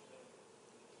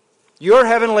 Your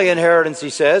heavenly inheritance, he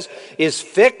says, is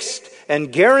fixed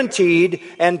and guaranteed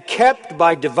and kept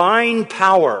by divine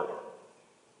power.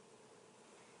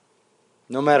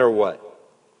 No matter what.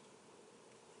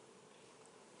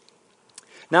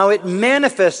 Now, it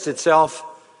manifests itself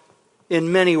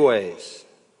in many ways.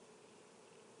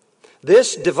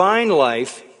 This divine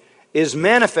life is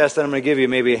manifest, and I'm going to give you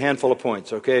maybe a handful of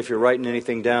points, okay? If you're writing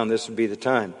anything down, this would be the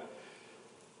time.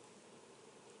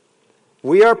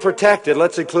 We are protected,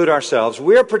 let's include ourselves,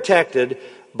 we are protected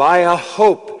by a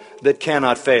hope that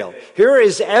cannot fail. Here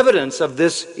is evidence of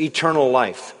this eternal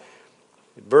life.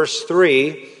 Verse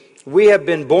 3, we have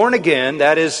been born again,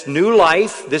 that is new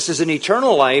life, this is an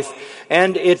eternal life,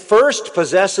 and it first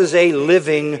possesses a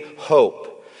living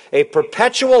hope, a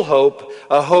perpetual hope,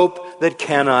 a hope that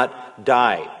cannot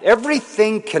die.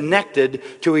 Everything connected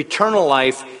to eternal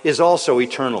life is also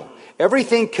eternal.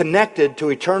 Everything connected to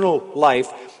eternal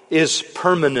life is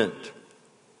permanent.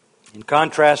 In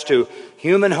contrast to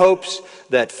human hopes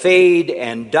that fade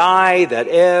and die, that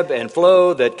ebb and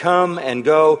flow, that come and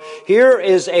go, here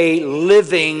is a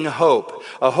living hope,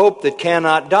 a hope that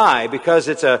cannot die, because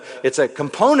it's a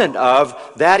component of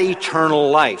that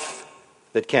eternal life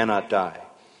that cannot die.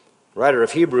 The writer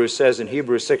of Hebrews says in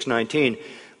Hebrews 6:19,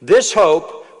 this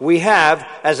hope we have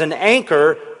as an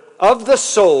anchor of the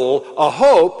soul, a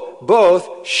hope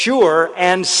both sure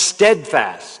and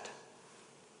steadfast.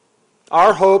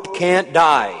 Our hope can't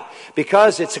die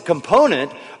because it's a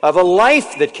component of a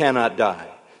life that cannot die.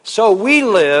 So we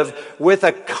live with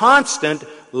a constant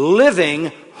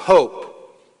living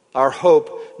hope. Our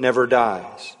hope never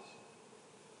dies.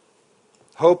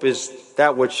 Hope is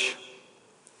that which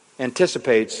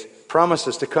anticipates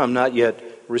promises to come not yet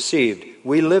received.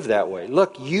 We live that way.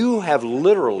 Look, you have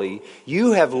literally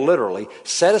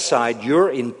set aside your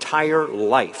entire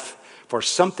life for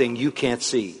something you can't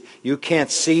see. You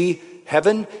can't see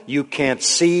heaven. You can't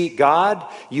see God.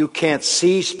 You can't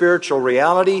see spiritual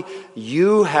reality.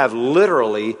 You have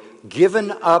literally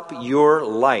given up your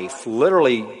life.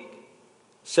 Literally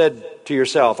said to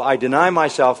yourself, I deny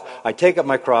myself, I take up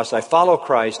my cross, I follow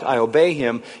Christ, I obey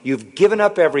Him. You've given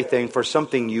up everything for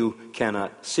something you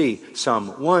cannot see.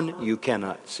 Someone you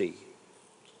cannot see.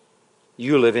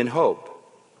 You live in hope.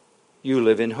 You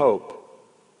live in hope.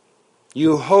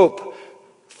 You hope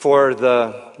for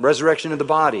the resurrection of the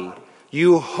body.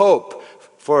 You hope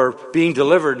for being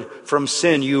delivered from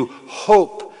sin. You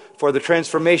hope for the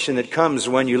transformation that comes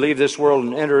when you leave this world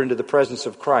and enter into the presence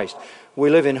of Christ. We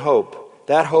live in hope.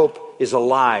 That hope is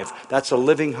alive. That's a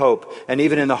living hope. And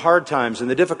even in the hard times, in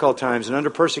the difficult times, and under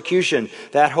persecution,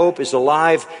 that hope is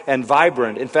alive and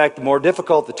vibrant. In fact, the more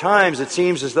difficult the times, it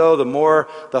seems as though the more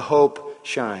the hope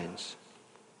shines.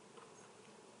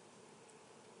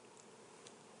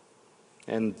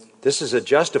 And this is a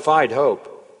justified hope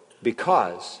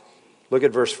because, look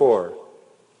at verse 4,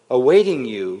 awaiting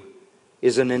you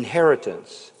is an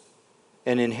inheritance.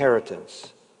 An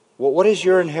inheritance. Well, what is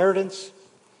your inheritance?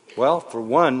 Well, for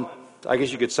one, I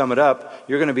guess you could sum it up,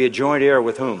 you're going to be a joint heir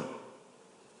with whom?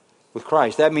 With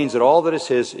Christ. That means that all that is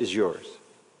His is yours.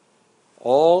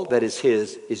 All that is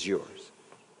His is yours.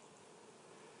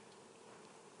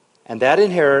 And that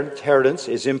inheritance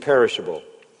is imperishable.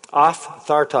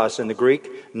 Aphthartos in the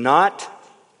Greek, not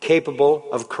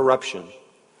capable of corruption,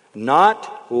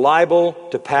 not liable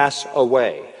to pass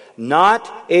away, not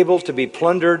able to be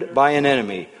plundered by an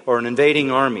enemy or an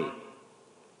invading army.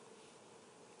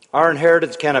 Our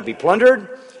inheritance cannot be plundered,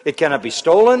 it cannot be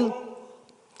stolen,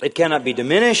 it cannot be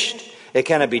diminished, it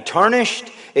cannot be tarnished,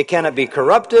 it cannot be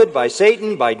corrupted by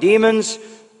Satan, by demons,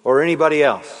 or anybody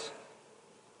else.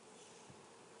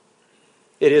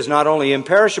 It is not only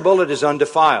imperishable, it is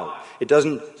undefiled. It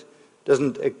doesn't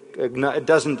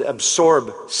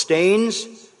absorb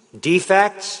stains,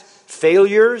 defects,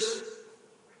 failures.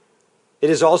 It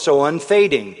is also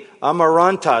unfading.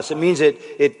 Amarantas. It means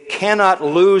it cannot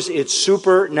lose its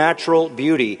supernatural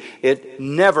beauty. It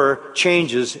never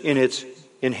changes in its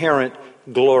inherent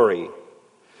glory.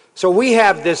 So we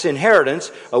have this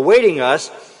inheritance awaiting us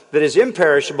that is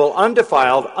imperishable,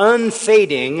 undefiled,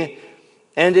 unfading,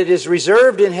 and it is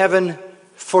reserved in heaven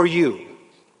for you.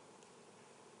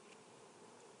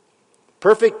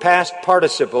 Perfect past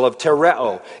participle of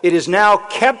tereo. It is now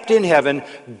kept in heaven,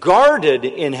 guarded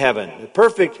in heaven. The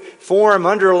perfect form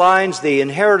underlines the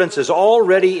inheritance is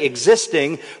already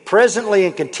existing, presently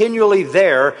and continually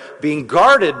there, being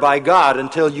guarded by God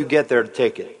until you get there to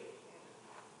take it.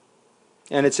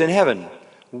 And it's in heaven,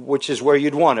 which is where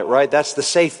you'd want it, right? That's the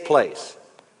safe place.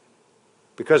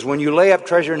 Because when you lay up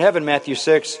treasure in heaven, Matthew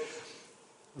 6,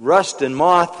 rust and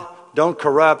moth don't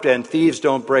corrupt and thieves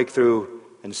don't break through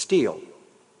and steal.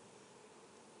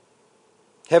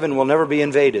 Heaven will never be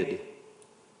invaded.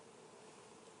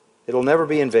 It'll never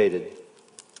be invaded.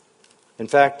 In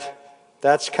fact,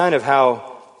 that's kind of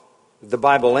how the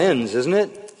Bible ends, isn't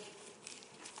it?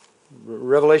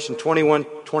 Revelation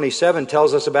 21:27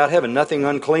 tells us about heaven. Nothing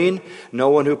unclean, no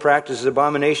one who practices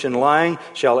abomination lying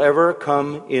shall ever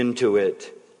come into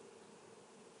it.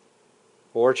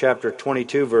 Or chapter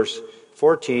 22, verse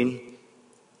 14,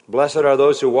 blessed are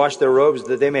those who wash their robes,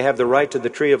 that they may have the right to the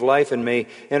tree of life and may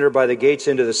enter by the gates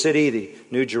into the city, the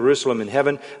new Jerusalem in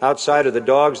heaven. Outside are the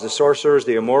dogs, the sorcerers,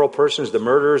 the immoral persons, the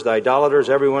murderers, the idolaters,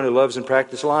 everyone who loves and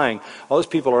practices lying. All those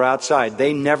people are outside.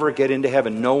 They never get into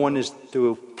heaven. No one is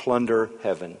to plunder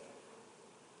heaven.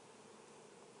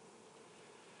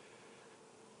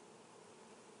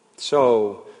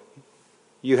 So,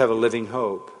 you have a living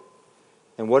hope.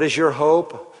 And what is your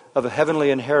hope? Of a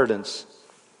heavenly inheritance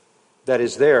that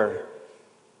is there,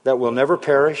 that will never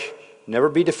perish, never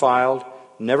be defiled,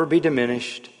 never be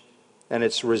diminished, and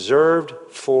it's reserved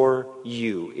for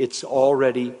you. It's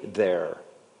already there.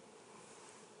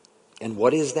 And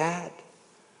what is that?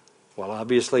 Well,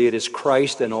 obviously it is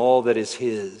Christ and all that is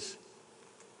His.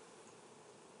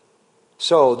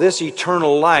 So this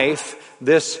eternal life,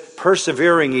 this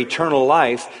persevering eternal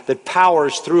life that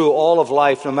powers through all of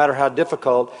life, no matter how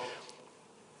difficult,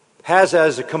 has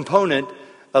as a component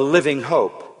a living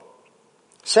hope.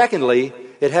 Secondly,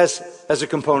 it has as a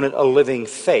component a living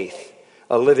faith.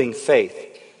 A living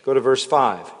faith. Go to verse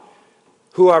 5.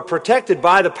 Who are protected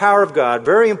by the power of God,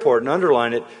 very important,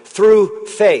 underline it, through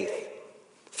faith.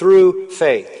 Through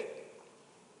faith.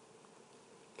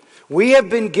 We have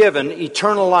been given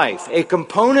eternal life. A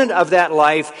component of that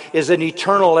life is an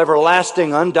eternal,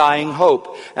 everlasting, undying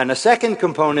hope. And a second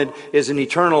component is an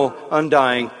eternal,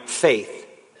 undying faith.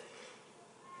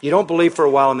 You don't believe for a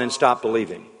while and then stop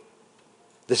believing.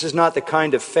 This is not the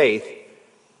kind of faith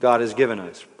God has given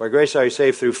us. By grace are you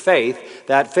saved through faith.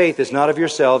 That faith is not of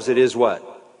yourselves. It is what?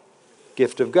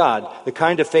 Gift of God. The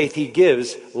kind of faith He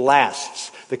gives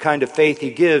lasts. The kind of faith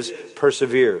He gives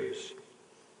perseveres.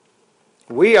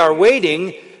 We are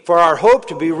waiting for our hope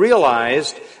to be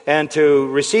realized and to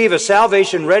receive a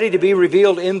salvation ready to be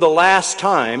revealed in the last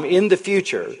time, in the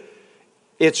future.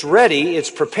 It's ready, it's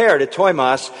prepared,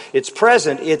 etoimos, it's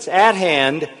present, it's at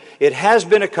hand, it has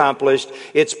been accomplished,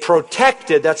 it's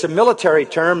protected, that's a military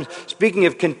term, speaking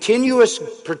of continuous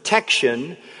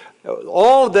protection.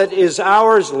 All that is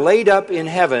ours laid up in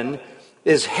heaven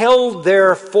is held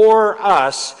there for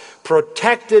us,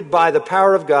 protected by the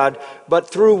power of God,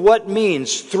 but through what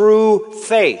means? Through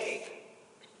faith.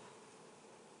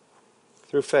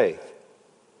 Through faith.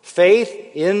 Faith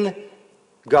in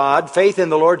God, faith in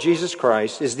the Lord Jesus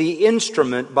Christ, is the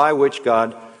instrument by which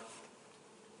God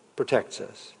protects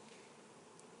us.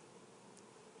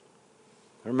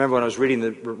 I remember when I was writing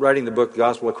the book, The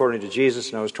Gospel According to Jesus,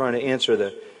 and I was trying to answer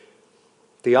the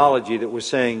theology that was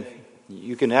saying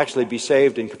you can actually be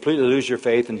saved and completely lose your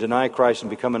faith and deny Christ and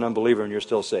become an unbeliever and you're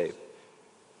still saved.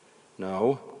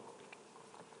 No,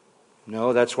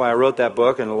 that's why I wrote that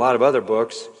book and a lot of other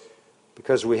books,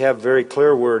 because we have very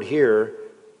clear word here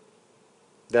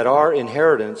that our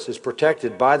inheritance is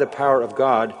protected by the power of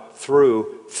God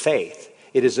through faith.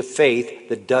 It is a faith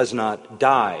that does not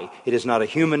die. It is not a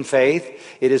human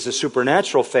faith. It is a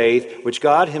supernatural faith which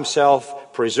God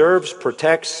Himself preserves,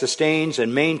 protects, sustains,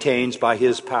 and maintains by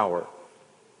His power.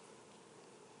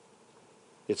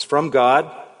 It's from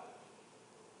God.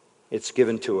 It's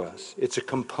given to us. It's a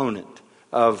component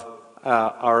of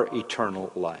our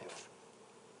eternal life.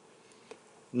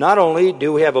 Not only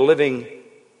do we have a living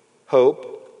hope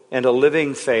and a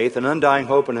living faith, an undying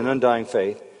hope and an undying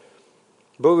faith,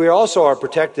 but we also are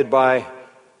protected by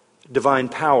divine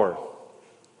power.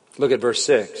 Look at verse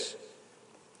 6.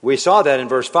 We saw that in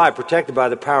verse 5, protected by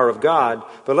the power of God,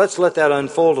 but let's let that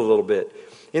unfold a little bit.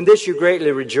 In this you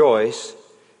greatly rejoice,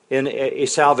 in a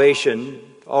salvation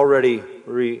already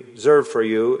reserved for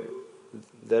you,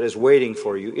 that is waiting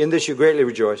for you. In this you greatly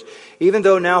rejoice, even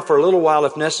though now for a little while,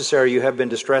 if necessary, you have been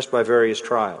distressed by various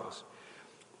trials.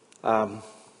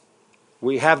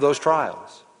 We have those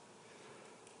trials.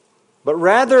 But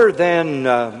rather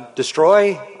than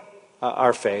destroy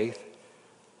our faith,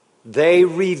 they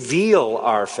reveal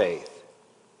our faith.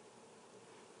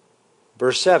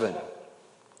 Verse 7.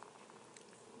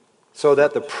 So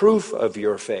that the proof of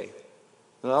your faith.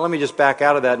 Now let me just back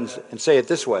out of that and say it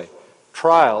this way.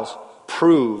 Trials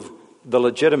prove the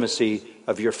legitimacy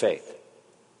of your faith.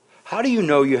 How do you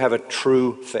know you have a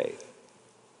true faith?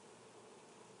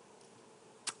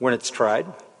 When it's tried.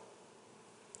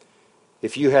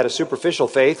 If you had a superficial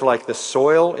faith like the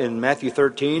soil in Matthew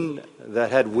 13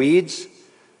 that had weeds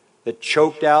that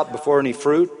choked out before any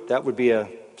fruit, that would be a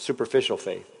superficial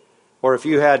faith. Or if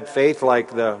you had faith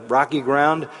like the rocky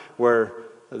ground where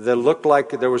it looked like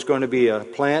there was going to be a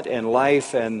plant and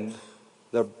life and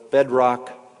the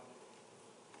bedrock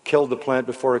killed the plant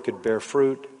before it could bear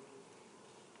fruit,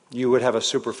 you would have a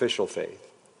superficial faith.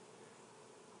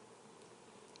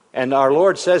 And our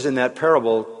Lord says in that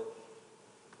parable,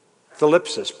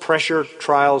 thalipsis, pressure,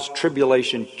 trials,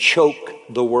 tribulation, choke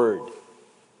the word.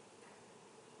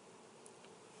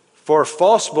 For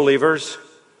false believers,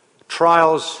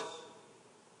 trials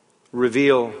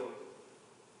reveal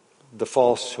the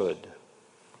falsehood.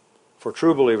 For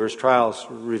true believers, trials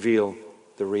reveal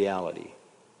the reality.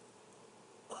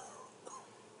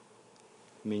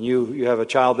 I mean, you have a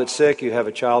child that's sick, you have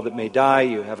a child that may die,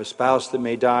 you have a spouse that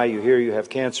may die, you hear you have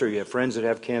cancer, you have friends that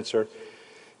have cancer.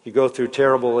 You go through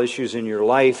terrible issues in your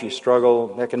life, you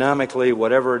struggle economically,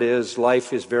 whatever it is,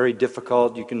 life is very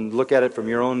difficult. You can look at it from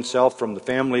your own self, from the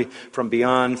family, from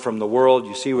beyond, from the world.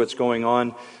 You see what's going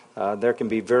on. There can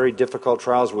be very difficult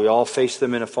trials. We all face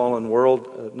them in a fallen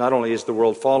world. Not only is the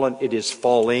world fallen, it is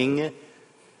falling.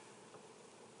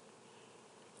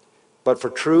 But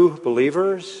for true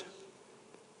believers,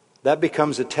 that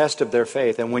becomes a test of their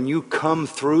faith. And when you come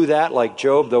through that, like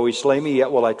Job, though he slay me,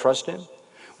 yet will I trust him.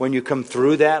 When you come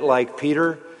through that, like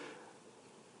Peter,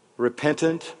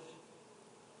 repentant.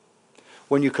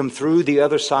 When you come through the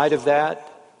other side of that,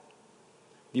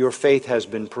 your faith has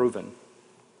been proven.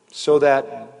 So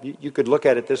that you could look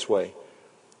at it this way.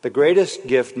 The greatest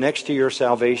gift next to your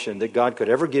salvation that God could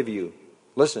ever give you,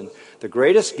 listen, the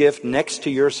greatest gift next to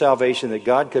your salvation that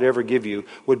God could ever give you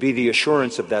would be the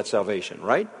assurance of that salvation,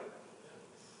 right?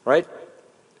 Right?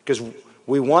 Because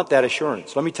we want that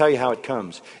assurance. Let me tell you how it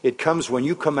comes. It comes when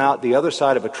you come out the other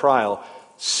side of a trial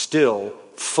still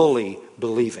fully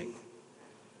believing.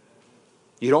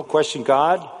 You don't question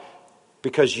God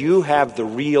because you have the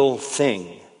real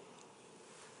thing.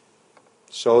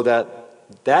 So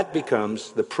that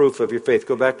becomes the proof of your faith.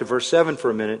 Go back to verse 7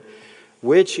 for a minute.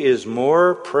 Which is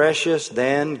more precious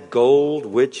than gold,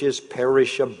 which is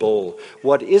perishable.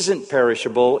 What isn't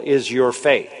perishable is your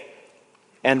faith.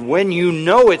 And when you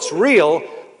know it's real,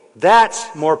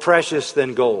 that's more precious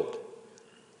than gold.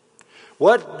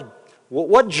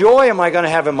 What joy am I going to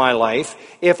have in my life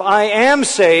if I am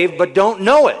saved but don't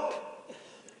know it?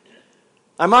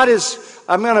 I'm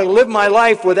going to live my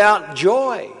life without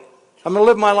joy. I'm going to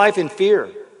live my life in fear.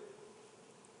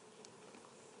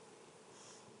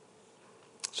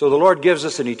 So the Lord gives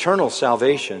us an eternal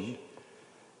salvation.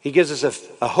 He gives us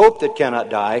a hope that cannot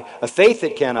die, a faith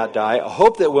that cannot die, a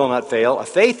hope that will not fail, a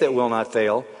faith that will not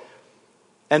fail.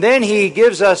 And then He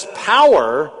gives us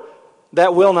power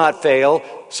that will not fail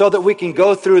so that we can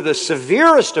go through the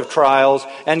severest of trials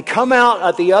and come out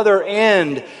at the other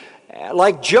end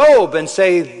like Job and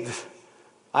say,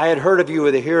 I had heard of you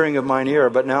with the hearing of mine ear,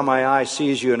 but now my eye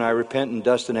sees you and I repent in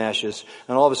dust and ashes.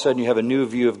 And all of a sudden you have a new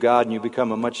view of God and you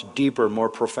become a much deeper, more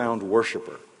profound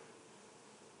worshiper.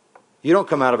 You don't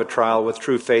come out of a trial with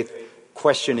true faith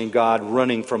questioning God,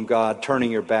 running from God,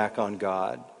 turning your back on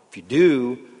God. If you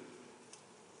do,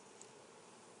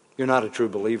 you're not a true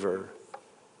believer.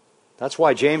 That's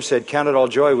why James said, count it all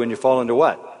joy when you fall into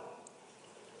what?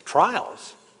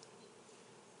 Trials.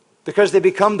 Because they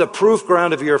become the proof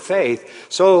ground of your faith,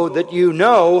 so that you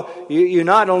know, you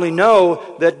not only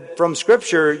know that from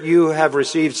Scripture you have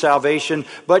received salvation,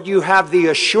 but you have the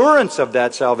assurance of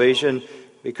that salvation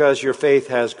because your faith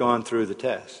has gone through the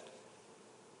test.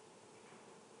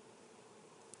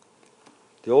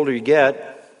 The older you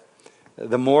get,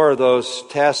 the more of those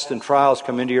tests and trials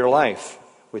come into your life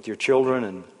with your children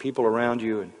and people around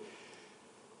you.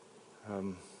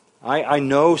 And I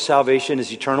know salvation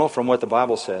is eternal from what the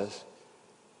Bible says.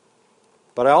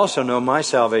 But I also know my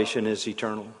salvation is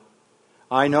eternal.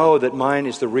 I know that mine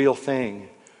is the real thing.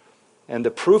 And the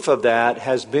proof of that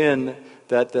has been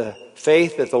that the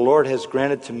faith that the Lord has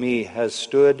granted to me has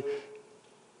stood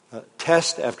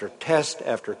test after test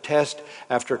after test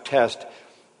after test.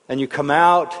 And you come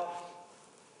out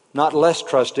not less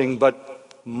trusting,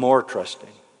 but more trusting.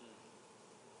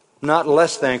 Not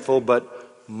less thankful,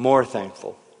 but more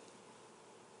thankful.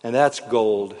 And that's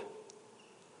gold.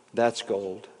 That's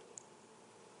gold.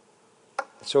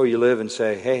 So you live and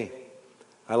say, hey,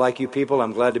 I like you people,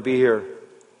 I'm glad to be here,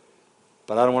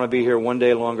 but I don't want to be here one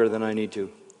day longer than I need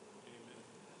to.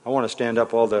 I want to stand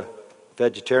up all the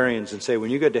vegetarians and say, when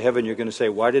you get to heaven, you're going to say,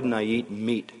 why didn't I eat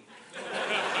meat?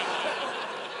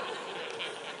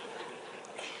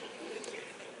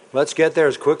 Let's get there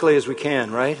as quickly as we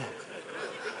can, right?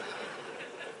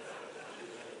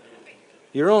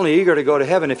 You're only eager to go to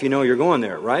heaven if you know you're going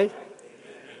there, right?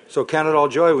 So count it all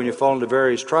joy when you fall into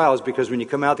various trials, because when you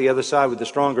come out the other side with the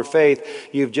stronger faith,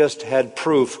 you've just had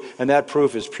proof, and that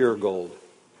proof is pure gold.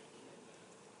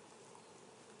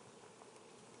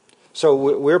 So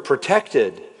we're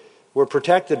protected. We're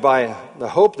protected by the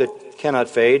hope that cannot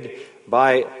fade,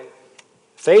 by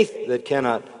faith that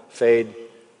cannot fade,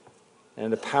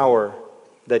 and the power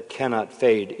that cannot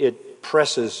fade. It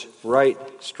presses right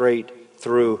straight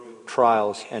through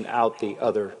trials and out the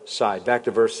other side. Back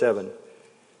to verse 7.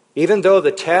 Even though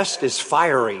the test is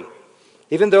fiery,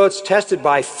 even though it's tested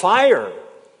by fire,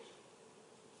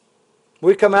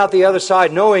 we come out the other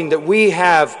side knowing that we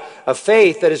have a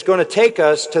faith that is going to take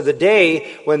us to the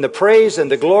day when the praise and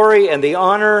the glory and the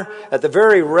honor at the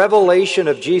very revelation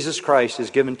of Jesus Christ is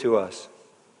given to us.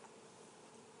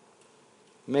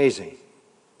 Amazing.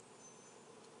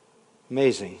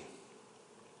 Amazing.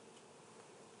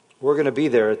 We're going to be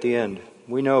there at the end.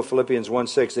 We know Philippians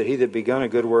 1:6 that he that begun a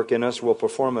good work in us will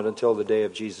perform it until the day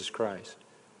of Jesus Christ.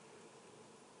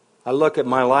 I look at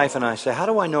my life and I say, how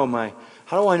do I know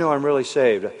I'm really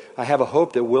saved? I have a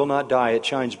hope that will not die. It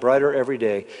shines brighter every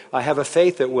day. I have a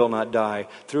faith that will not die.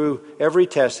 Through every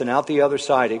test and out the other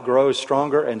side, it grows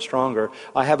stronger and stronger.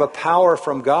 I have a power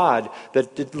from God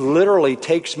that literally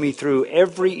takes me through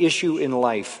every issue in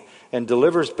life and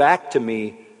delivers back to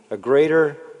me a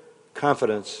greater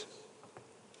confidence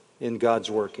in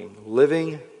God's working.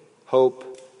 Living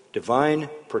hope, divine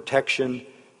protection,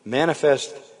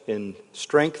 manifest in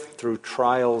strength through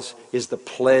trials, is the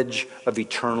pledge of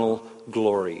eternal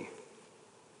glory.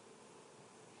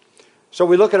 So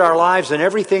we look at our lives and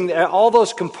everything, all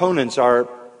those components are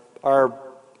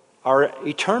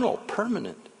eternal,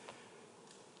 permanent.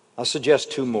 I'll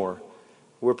suggest two more.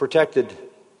 We're protected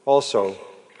also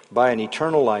by an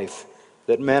eternal life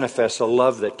that manifests a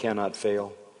love that cannot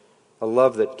fail. A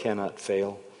love that cannot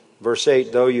fail. Verse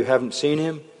 8, though you haven't seen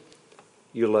him,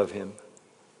 you love him.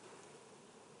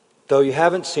 Though you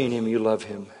haven't seen him, you love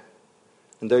him.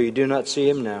 And though you do not see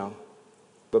him now,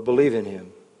 but believe in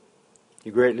him,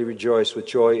 you greatly rejoice with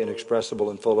joy inexpressible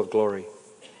and full of glory.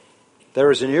 There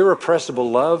is an irrepressible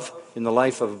love in the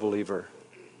life of a believer.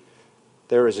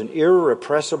 There is an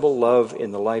irrepressible love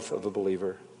in the life of a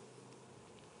believer.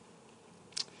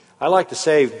 I like to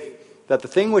say that the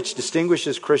thing which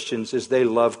distinguishes Christians is they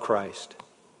love Christ.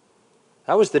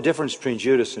 That was the difference between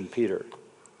Judas and Peter.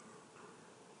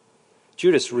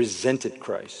 Judas resented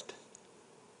Christ.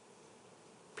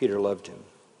 Peter loved him.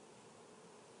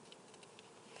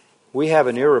 We have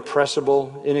an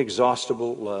irrepressible,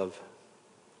 inexhaustible love.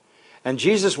 And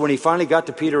Jesus, when he finally got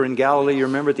to Peter in Galilee, you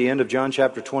remember at the end of John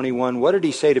chapter 21, what did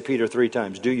he say to Peter 3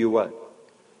 times? Do you what?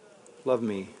 Love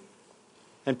me.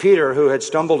 And Peter, who had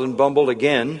stumbled and bumbled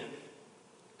again,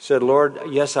 said, Lord,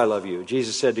 yes, I love you.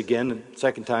 Jesus said again, the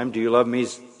second time, do you love me?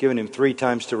 He's given him 3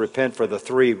 times to repent for the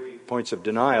 3 points of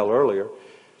denial earlier.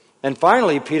 And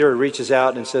finally, Peter reaches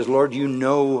out and says, Lord, you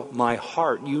know my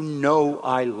heart. You know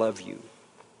I love you.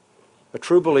 A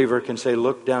true believer can say,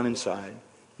 look down inside.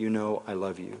 You know I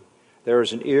love you. There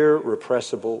is an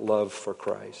irrepressible love for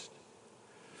Christ.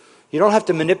 You don't have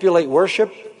to manipulate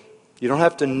worship. You don't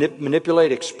have to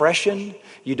manipulate expression.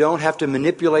 You don't have to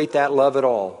manipulate that love at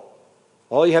all.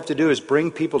 All you have to do is bring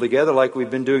people together like we've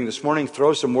been doing this morning,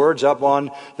 throw some words up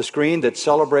on the screen that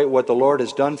celebrate what the Lord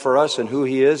has done for us and who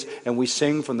he is, and we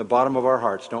sing from the bottom of our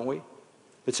hearts, don't we?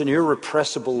 It's an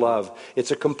irrepressible love.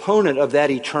 It's a component of that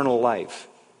eternal life.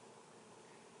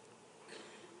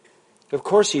 Of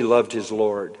course he loved his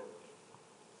Lord.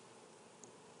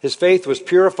 His faith was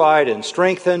purified and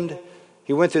strengthened.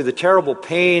 He went through the terrible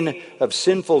pain of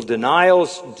sinful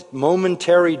denials,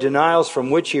 momentary denials from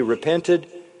which he repented.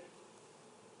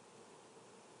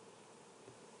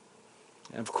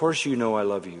 And of course you know I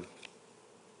love you.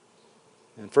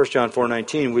 In 1 John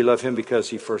 4:19, we love him because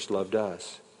he first loved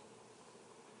us.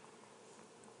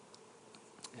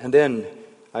 And then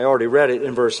I already read it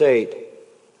in verse 8.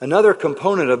 Another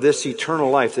component of this eternal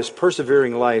life, this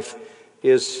persevering life,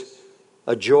 is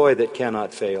a joy that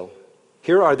cannot fail.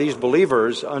 Here are these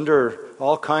believers under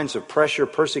all kinds of pressure,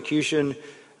 persecution.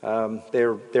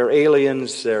 They're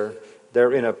aliens.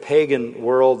 They're in a pagan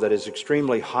world that is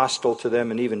extremely hostile to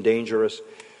them and even dangerous.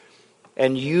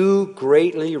 And you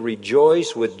greatly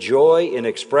rejoice with joy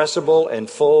inexpressible and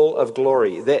full of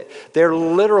glory. They're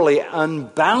literally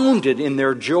unbounded in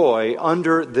their joy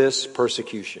under this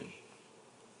persecution.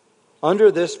 Under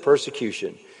this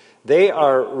persecution. They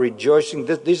are rejoicing.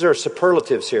 These are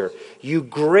superlatives here. You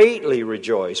greatly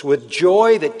rejoice with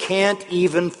joy that can't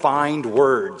even find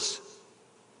words.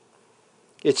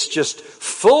 It's just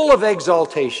full of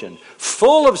exaltation,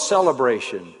 full of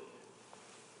celebration.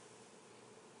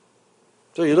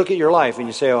 So you look at your life and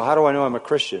you say, oh, how do I know I'm a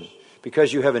Christian?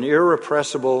 Because you have an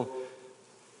irrepressible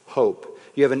hope.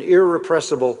 You have an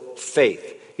irrepressible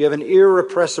faith. You have an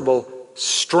irrepressible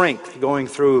strength going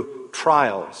through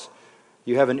trials.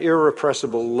 You have an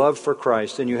irrepressible love for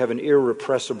Christ, and you have an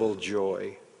irrepressible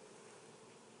joy.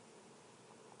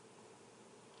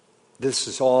 This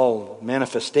is all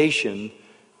manifestation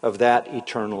of that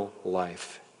eternal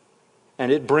life.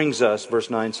 And it brings us, verse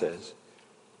 9 says,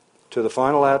 to the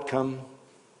final outcome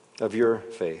of your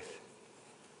faith,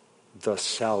 the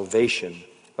salvation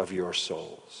of your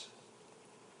souls.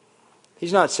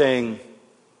 He's not saying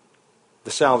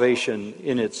the salvation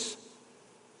in its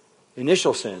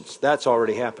initial sense. That's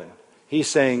already happened. He's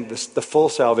saying the full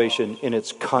salvation in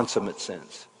its consummate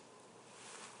sense.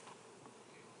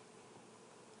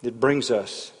 It brings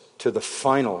us to the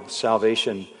final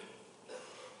salvation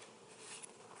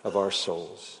of our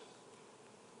souls.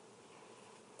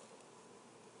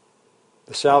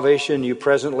 The salvation you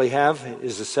presently have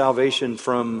is the salvation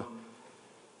from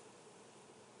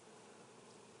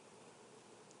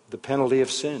the penalty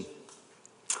of sin.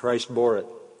 Christ bore it.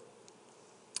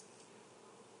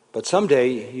 But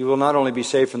someday you will not only be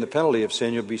saved from the penalty of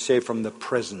sin, you'll be saved from the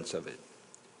presence of it.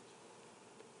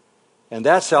 And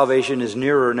that salvation is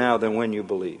nearer now than when you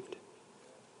believed.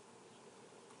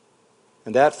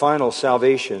 And that final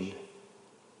salvation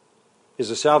is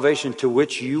a salvation to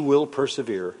which you will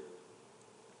persevere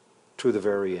to the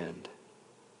very end.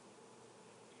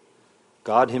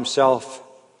 God Himself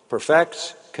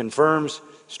perfects, confirms,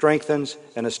 strengthens,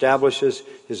 and establishes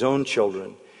His own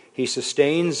children. He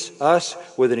sustains us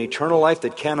with an eternal life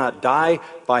that cannot die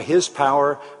by His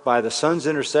power, by the Son's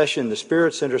intercession, the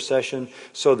Spirit's intercession,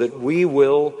 so that we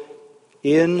will,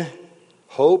 in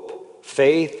hope,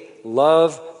 faith,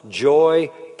 love,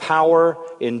 joy, power,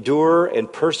 endure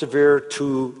and persevere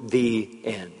to the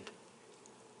end,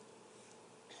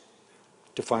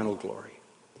 to final glory.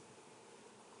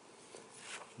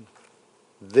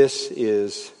 This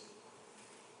is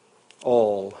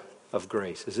all of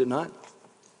grace, is it not?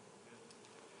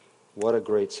 What a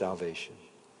great salvation.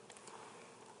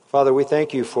 Father, we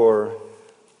thank You for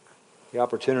the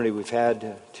opportunity we've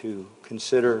had to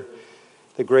consider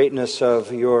the greatness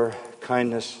of Your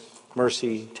kindness,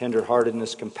 mercy,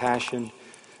 tenderheartedness, compassion,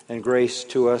 and grace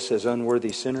to us as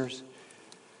unworthy sinners.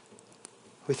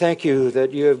 We thank You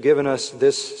that You have given us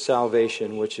this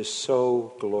salvation, which is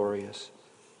so glorious,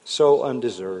 so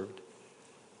undeserved.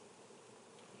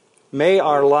 May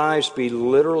our lives be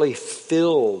literally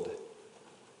filled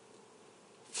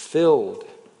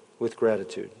with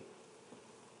gratitude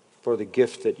for the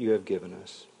gift that You have given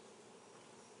us.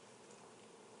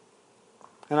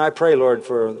 And I pray, Lord,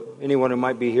 for anyone who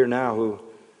might be here now who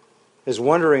is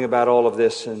wondering about all of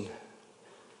this and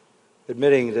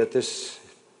admitting that this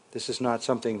is not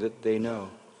something that they know.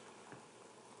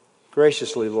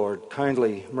 Graciously, Lord,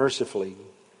 kindly, mercifully,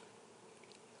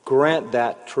 grant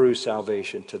that true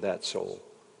salvation to that soul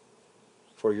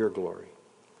for Your glory.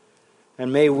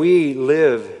 And may we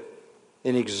live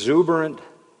in exuberant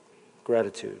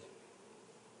gratitude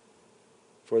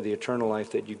for the eternal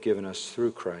life that You've given us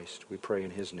through Christ. We pray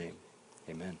in His name.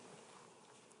 Amen.